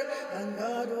dor,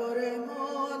 angadore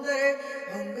mondre,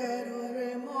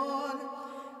 angadore mon.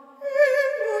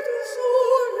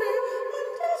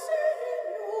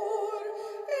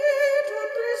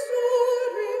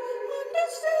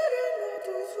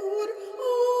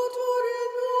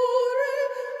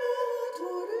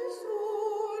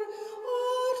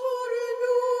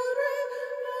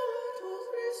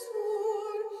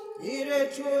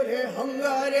 Ture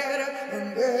hangarera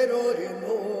hangerore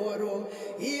morum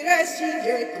ire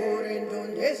singe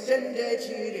corendon descende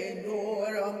cire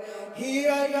norum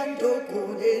hira yanto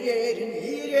kuderin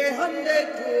hire hande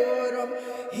torum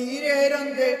hire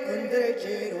rande kundre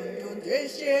cerundun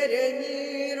descere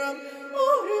niram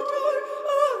oritor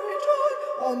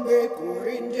ambe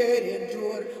kurinderin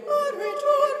tur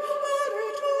oritor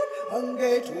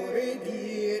hange ture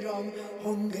biram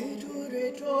hange ture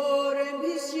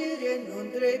misire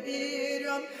non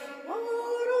trebiram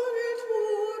arore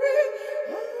ture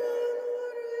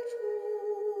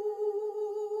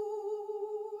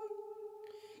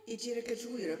Icire che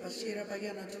suira passiera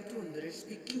pagana tutundre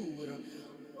spicchiura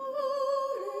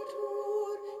arore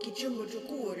ture chi ciumbo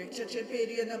ciucure c'è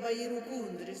peria na bairu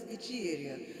kundre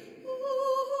spicciria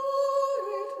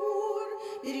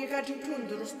Irica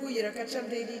tutundro spuira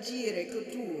cacciante di gire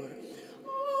couture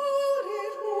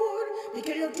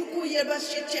perché io tu cui è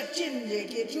bascia cercinde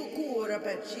che tu cura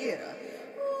per gira.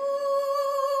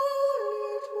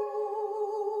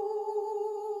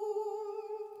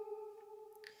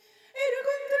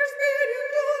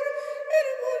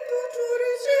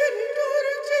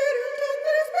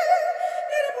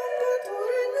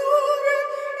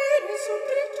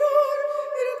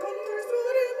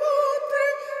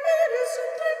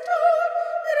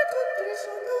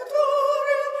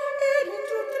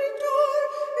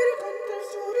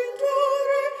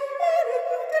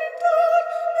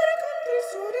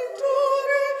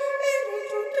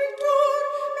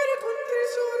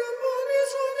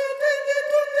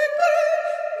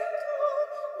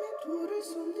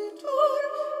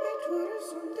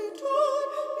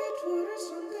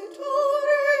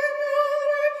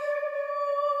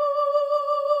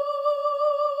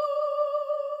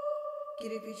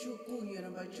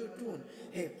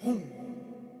 E hum.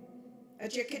 E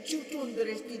c'è che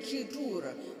ciutundere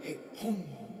spiccitura. E hum.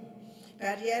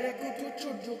 Barriere che tu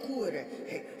ciò giocure.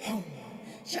 E hum.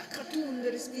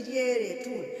 Sciaccatundere spidiere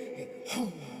tun. E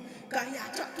hum.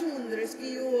 Caiacciatundere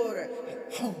spiore.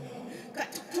 E hum.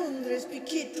 Catutundere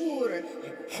spicchiature.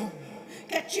 E hum.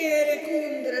 Cacciere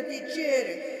cundere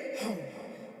piacere. Hum.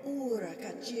 Ora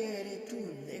cacciere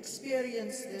tun.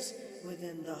 Experience this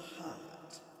within the heart.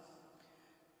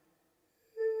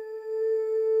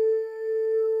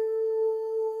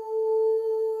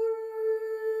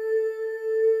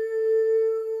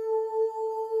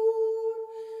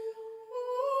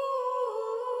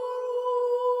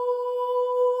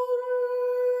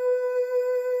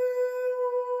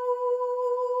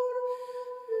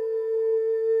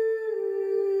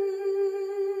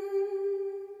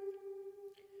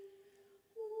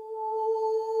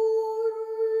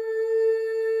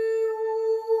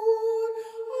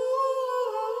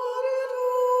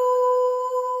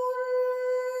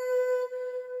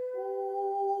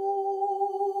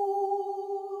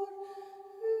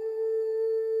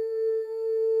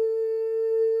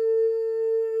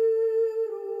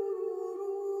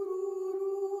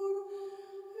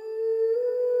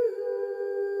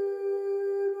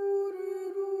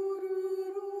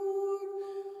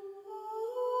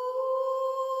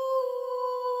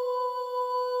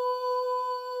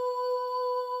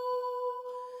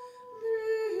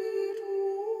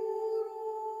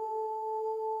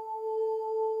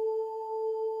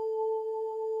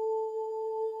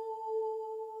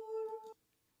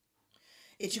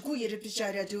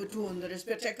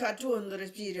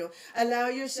 Allow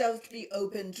yourself to be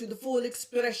open to the full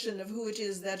expression of who it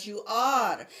is that you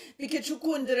are.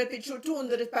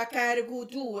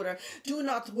 Do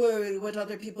not worry what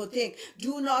other people think.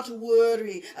 Do not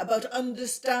worry about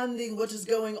understanding what is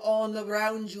going on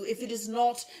around you if it is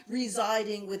not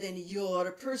residing within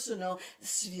your personal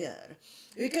sphere.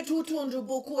 Open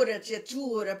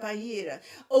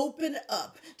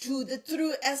up to the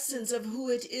true essence of who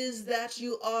it is that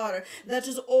you are, that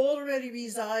is already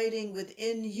residing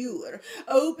within you.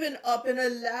 Open up and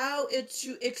allow it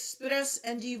to express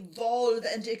and evolve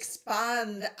and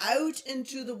expand out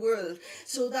into the world,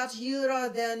 so that you are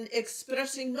then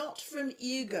expressing not from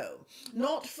ego,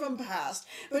 not from past,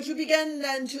 but you begin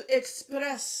then to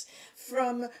express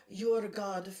from your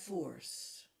God force.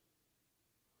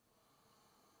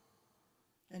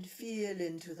 And feel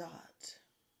into that.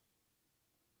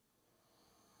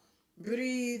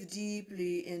 Breathe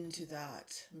deeply into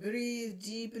that. Breathe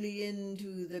deeply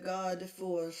into the God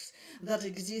force that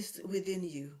exists within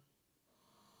you.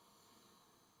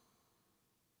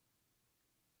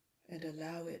 And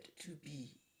allow it to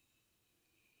be.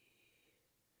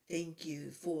 Thank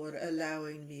you for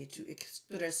allowing me to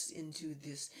express into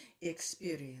this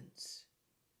experience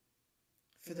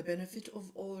for the benefit of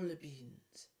all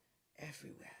beings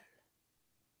everywhere.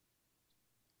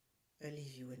 I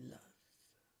leave you in love.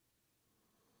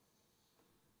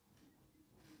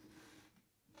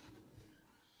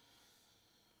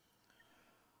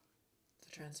 The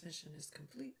transmission is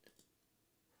complete.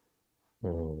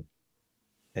 Oh,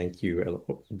 thank you.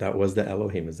 That was the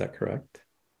Elohim, is that correct?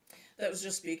 That was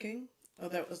just speaking. Oh,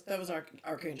 that was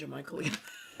Archangel Michael.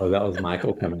 Oh, that was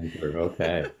Michael coming through.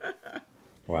 Okay.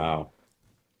 Wow.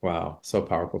 Wow. So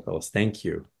powerful, Phyllis. Thank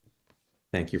you.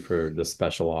 Thank you for the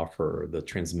special offer, the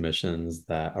transmissions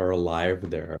that are alive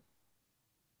there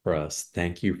for us.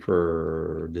 Thank you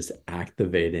for this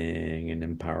activating and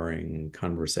empowering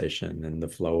conversation and the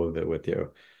flow of it with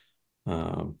you.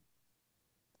 Um,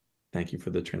 thank you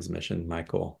for the transmission,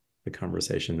 Michael, the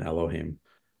conversation, Elohim.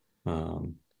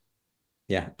 Um,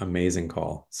 yeah, amazing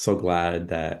call. So glad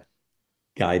that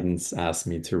guidance asked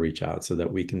me to reach out so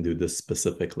that we can do this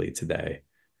specifically today.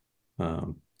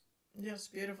 Yes,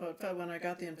 beautiful. It felt, when I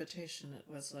got the invitation, it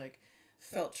was like,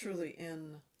 felt truly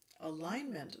in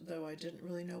alignment, though I didn't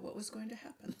really know what was going to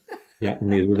happen. Yeah,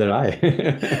 neither did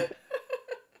I.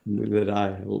 Neither did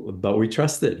I. But we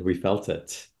trusted, we felt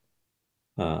it,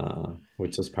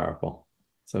 which is powerful.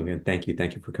 So again, thank you.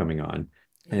 Thank you for coming on.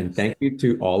 And Yes. thank you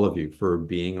to all of you for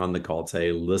being on the call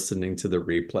today, listening to the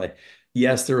replay.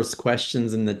 Yes, there was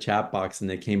questions in the chat box and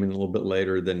they came in a little bit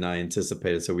later than I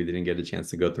anticipated, so we didn't get a chance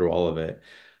to go through all of it.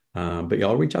 But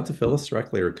y'all reach out to Phyllis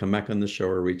directly or come back on the show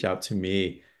or reach out to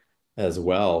me as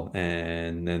well,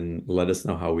 and then let us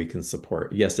know how we can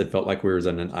support. Yes, it felt like we were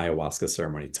in an ayahuasca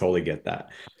ceremony. Totally get that.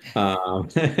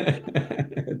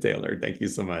 Taylor, thank you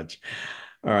so much.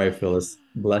 All right, Phyllis,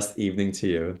 blessed evening to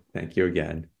you. Thank you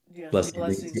again. Yes, Blessed evening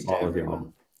blessings to to all of y'all.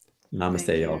 everyone. Namaste,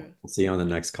 Thank y'all. you. We'll see you on the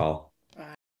next call.